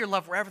and know your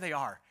love wherever they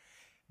are.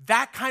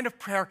 That kind of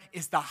prayer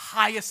is the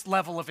highest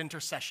level of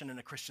intercession in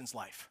a Christian's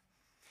life,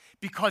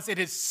 because it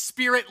is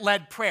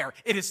Spirit-led prayer.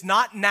 It is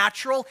not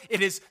natural,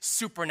 it is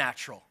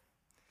supernatural.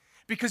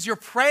 Because you're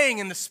praying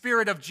in the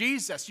Spirit of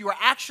Jesus. You are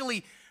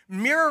actually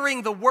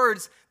mirroring the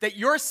words that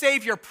your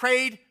Savior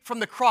prayed from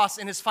the cross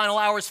in his final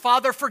hours.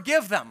 Father,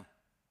 forgive them.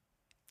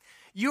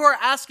 You are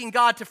asking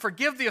God to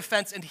forgive the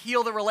offense and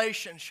heal the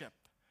relationship.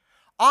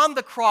 On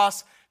the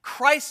cross,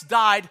 Christ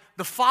died,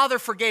 the Father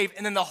forgave,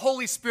 and then the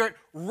Holy Spirit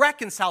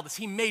reconciled us.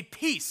 He made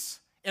peace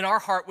in our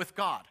heart with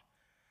God.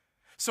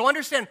 So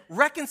understand,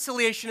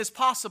 reconciliation is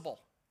possible.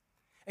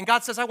 And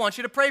God says, I want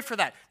you to pray for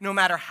that, no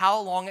matter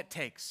how long it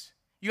takes.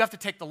 You have to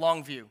take the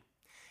long view.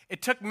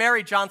 It took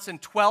Mary Johnson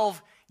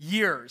 12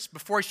 years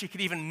before she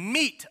could even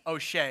meet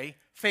O'Shea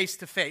face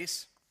to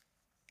face.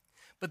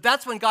 But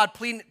that's when God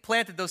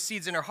planted those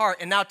seeds in her heart.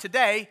 And now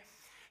today,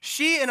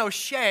 she and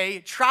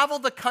O'Shea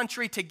traveled the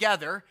country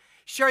together,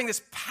 sharing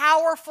this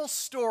powerful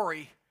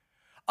story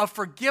of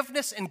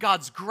forgiveness and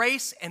God's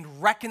grace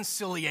and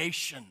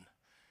reconciliation.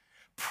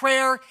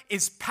 Prayer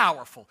is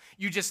powerful.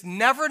 You just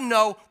never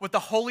know what the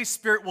Holy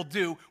Spirit will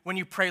do when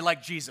you pray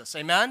like Jesus.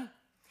 Amen?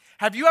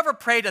 Have you ever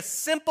prayed a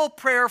simple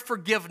prayer of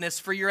forgiveness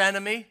for your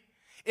enemy?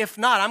 If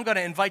not, I'm going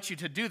to invite you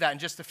to do that in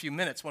just a few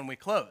minutes when we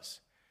close.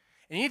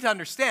 And you need to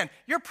understand,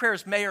 your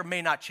prayers may or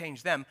may not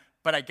change them,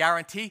 but I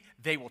guarantee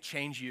they will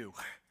change you.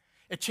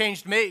 It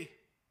changed me.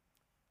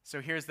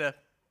 So here's the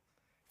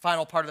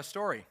final part of the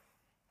story.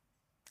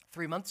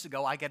 3 months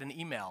ago, I get an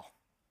email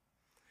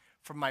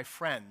from my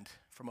friend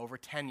from over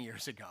 10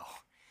 years ago.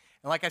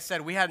 And like I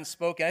said, we hadn't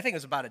spoken, I think it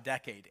was about a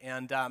decade.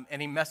 And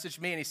he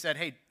messaged me and he said,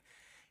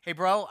 hey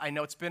bro, I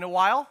know it's been a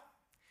while,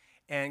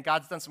 and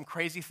God's done some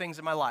crazy things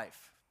in my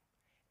life,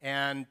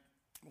 and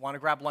want to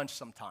grab lunch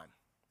sometime.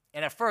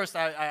 And at first,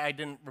 I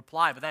didn't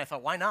reply, but then I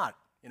thought, why not?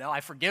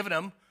 I've forgiven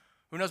him.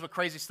 Who knows what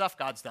crazy stuff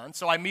God's done?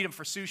 So I meet him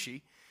for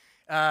sushi,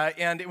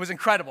 and it was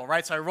incredible,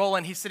 right? So I roll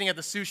in, he's sitting at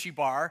the sushi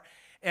bar,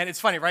 and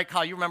it's funny, right,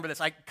 Kyle? You remember this.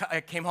 I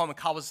came home, and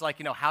Kyle was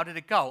like, how did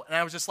it go? And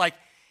I was just like,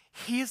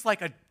 he's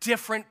like a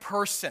different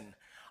person.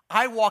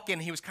 I walk in,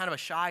 he was kind of a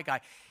shy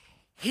guy.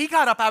 He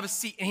got up out of his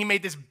seat, and he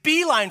made this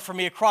beeline for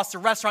me across the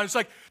restaurant. He was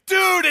like,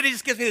 dude, and he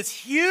just gives me this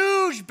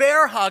huge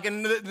bear hug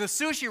in the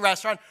sushi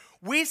restaurant.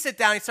 We sit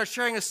down, he starts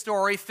sharing a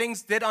story.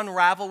 Things did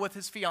unravel with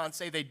his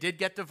fiance. They did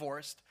get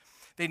divorced.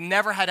 They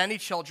never had any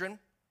children.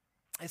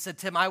 I said,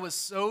 Tim, I was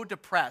so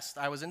depressed.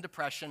 I was in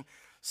depression,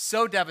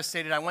 so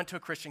devastated. I went to a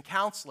Christian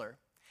counselor.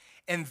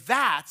 And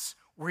that's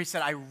where he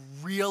said, I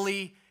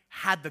really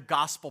had the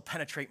gospel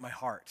penetrate my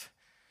heart.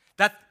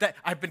 That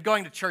I've been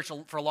going to church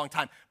for a long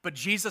time, but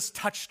Jesus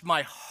touched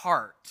my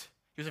heart.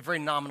 He was a very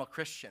nominal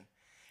Christian. And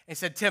he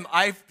said, Tim,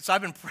 I've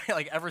been praying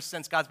like ever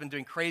since. God's been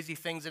doing crazy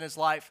things in his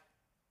life.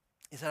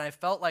 He said, I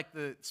felt like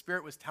the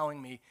Spirit was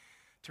telling me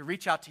to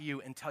reach out to you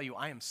and tell you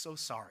I am so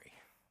sorry.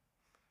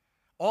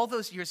 All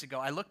those years ago,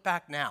 I look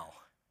back now,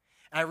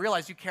 and I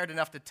realized you cared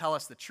enough to tell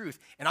us the truth,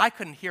 and I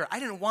couldn't hear it. I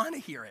didn't want to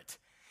hear it.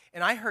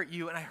 And I hurt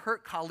you, and I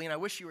hurt Colleen. I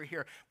wish you were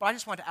here. But I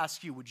just want to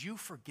ask you, would you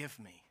forgive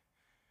me?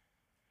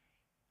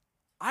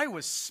 I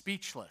was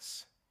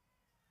speechless.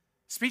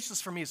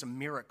 Speechless for me is a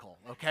miracle,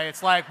 okay?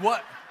 It's like,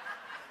 what?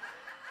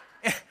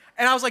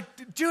 And I was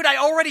like, dude, I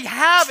already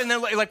have. And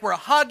then like we're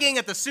hugging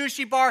at the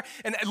sushi bar.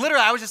 And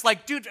literally I was just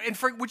like, dude,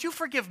 would you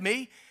forgive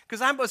me?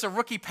 Because I was a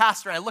rookie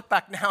pastor, and I look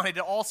back now and I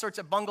did all sorts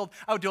of bungled.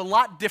 I would do a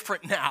lot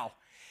different now.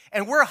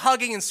 And we're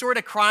hugging and sort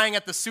of crying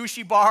at the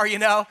sushi bar,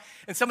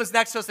 And someone's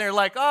next to us and they're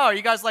like, oh, are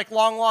you guys like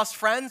long lost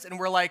friends? And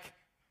we're like,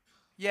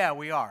 yeah,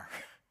 we are.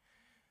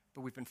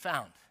 But we've been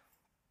found.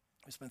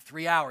 We spent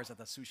 3 hours at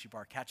the sushi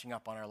bar catching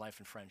up on our life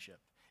and friendship.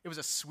 It was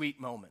a sweet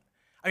moment.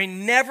 I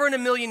mean, never in a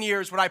million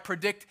years would I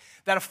predict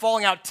that a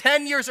falling out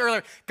 10 years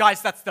earlier.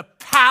 Guys, that's the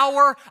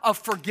power of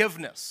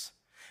forgiveness.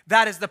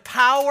 That is the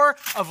power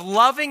of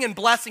loving and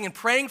blessing and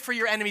praying for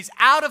your enemies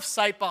out of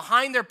sight,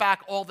 behind their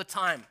back all the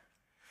time.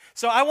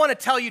 So I want to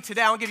tell you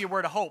today, I want to give you a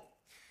word of hope.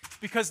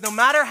 Because no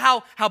matter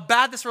how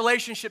bad this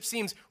relationship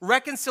seems,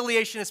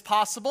 reconciliation is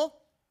possible,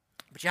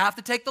 but you have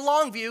to take the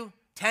long view.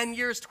 10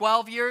 years,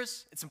 12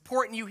 years, it's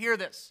important you hear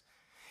this.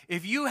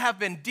 If you have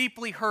been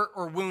deeply hurt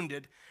or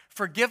wounded,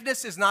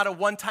 forgiveness is not a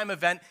one-time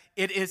event.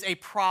 It is a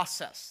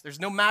process. There's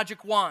no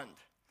magic wand.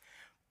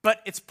 But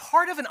it's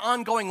part of an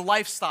ongoing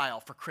lifestyle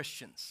for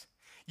Christians.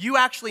 You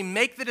actually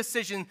make the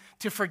decision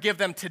to forgive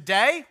them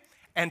today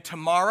and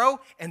tomorrow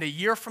and a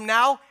year from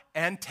now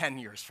and 10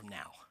 years from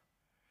now.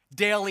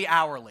 Daily,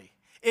 hourly.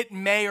 It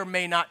may or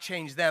may not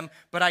change them,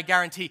 but I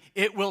guarantee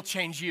it will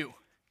change you.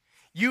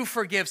 You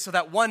forgive so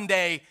that one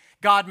day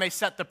God may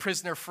set the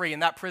prisoner free,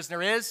 and that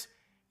prisoner is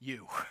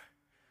you.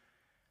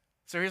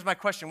 So here's my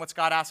question. What's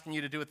God asking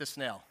you to do with this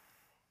nail?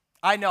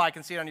 I know, I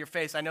can see it on your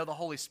face. I know the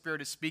Holy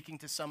Spirit is speaking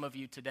to some of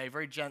you today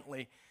very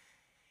gently.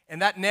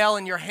 And that nail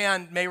in your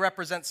hand may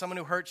represent someone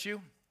who hurt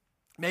you.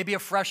 Maybe a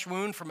fresh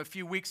wound from a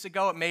few weeks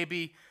ago. It may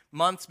be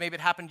months. Maybe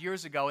it happened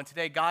years ago. And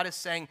today God is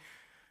saying,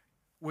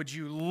 would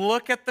you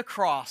look at the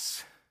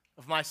cross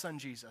of my son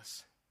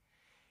Jesus,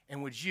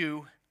 and would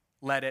you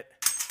let it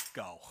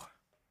go?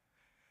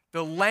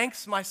 The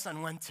lengths my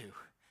son went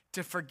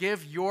to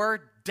forgive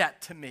your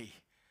debt to me.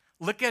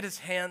 Look at his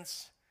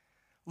hands,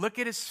 look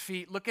at his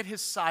feet, look at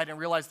his side, and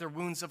realize they're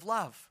wounds of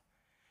love.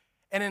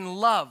 And in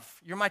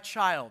love, you're my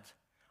child.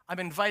 I'm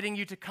inviting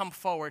you to come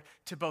forward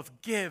to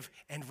both give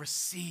and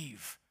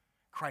receive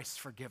Christ's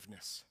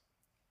forgiveness.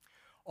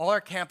 All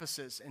our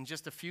campuses, in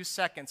just a few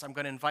seconds, I'm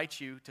going to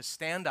invite you to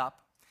stand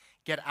up,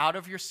 get out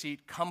of your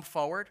seat, come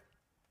forward,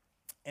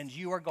 and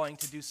you are going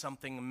to do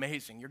something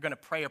amazing. You're going to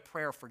pray a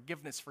prayer of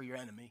forgiveness for your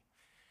enemy.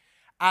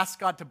 Ask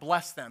God to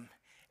bless them,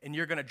 and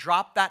you're going to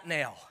drop that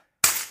nail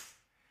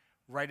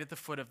right at the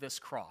foot of this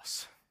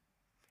cross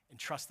and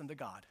trust them to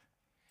God.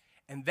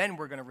 And then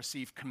we're going to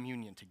receive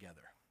communion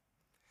together.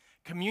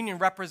 Communion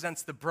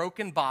represents the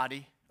broken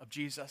body of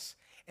Jesus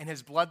and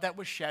his blood that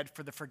was shed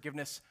for the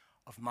forgiveness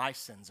of my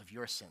sins, of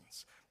your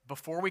sins.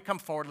 Before we come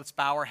forward, let's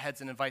bow our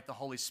heads and invite the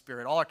Holy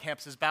Spirit. All our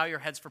campuses, bow your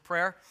heads for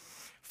prayer.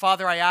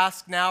 Father, I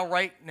ask now,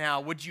 right now,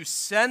 would you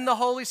send the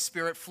Holy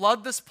Spirit,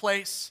 flood this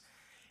place,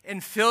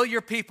 and fill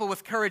your people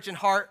with courage and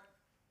heart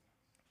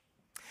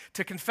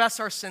to confess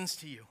our sins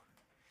to you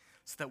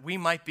so that we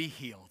might be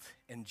healed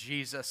in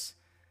Jesus'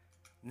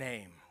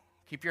 name.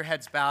 Keep your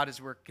heads bowed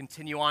as we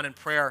continue on in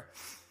prayer.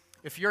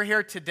 If you're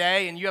here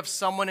today and you have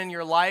someone in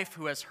your life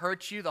who has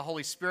hurt you, the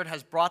Holy Spirit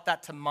has brought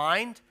that to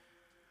mind,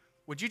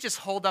 would you just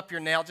hold up your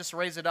nail, just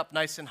raise it up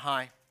nice and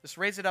high. Just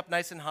raise it up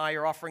nice and high.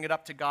 You're offering it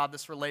up to God,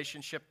 this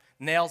relationship.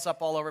 Nails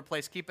up all over the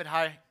place. Keep it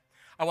high.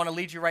 I want to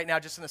lead you right now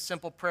just in a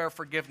simple prayer of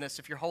forgiveness.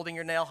 If you're holding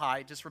your nail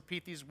high, just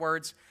repeat these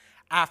words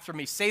after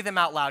me. Say them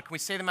out loud. Can we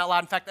say them out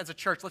loud? In fact, as a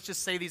church, let's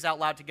just say these out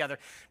loud together.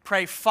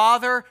 Pray,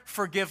 Father,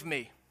 forgive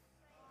me.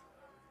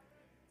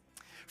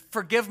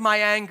 Forgive my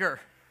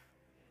anger,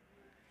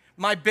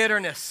 my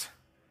bitterness.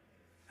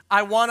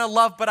 I want to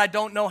love, but I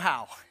don't know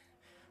how.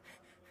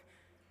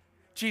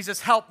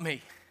 Jesus, help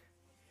me.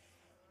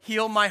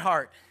 Heal my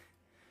heart.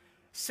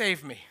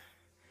 Save me.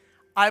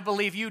 I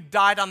believe you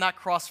died on that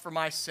cross for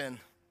my sin.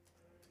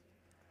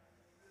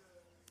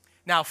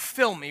 Now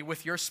fill me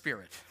with your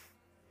Spirit.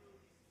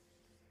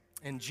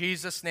 In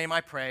Jesus' name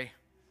I pray.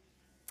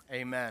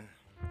 Amen.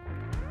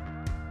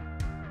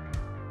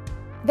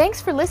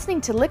 Thanks for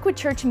listening to Liquid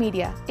Church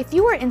Media. If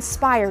you were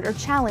inspired or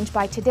challenged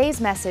by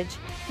today's message,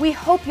 we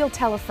hope you'll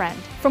tell a friend.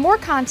 For more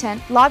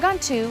content, log on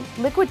to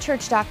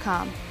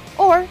liquidchurch.com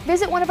or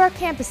visit one of our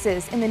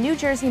campuses in the New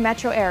Jersey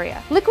metro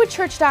area.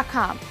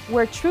 liquidchurch.com,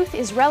 where truth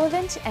is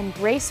relevant and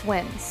grace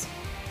wins.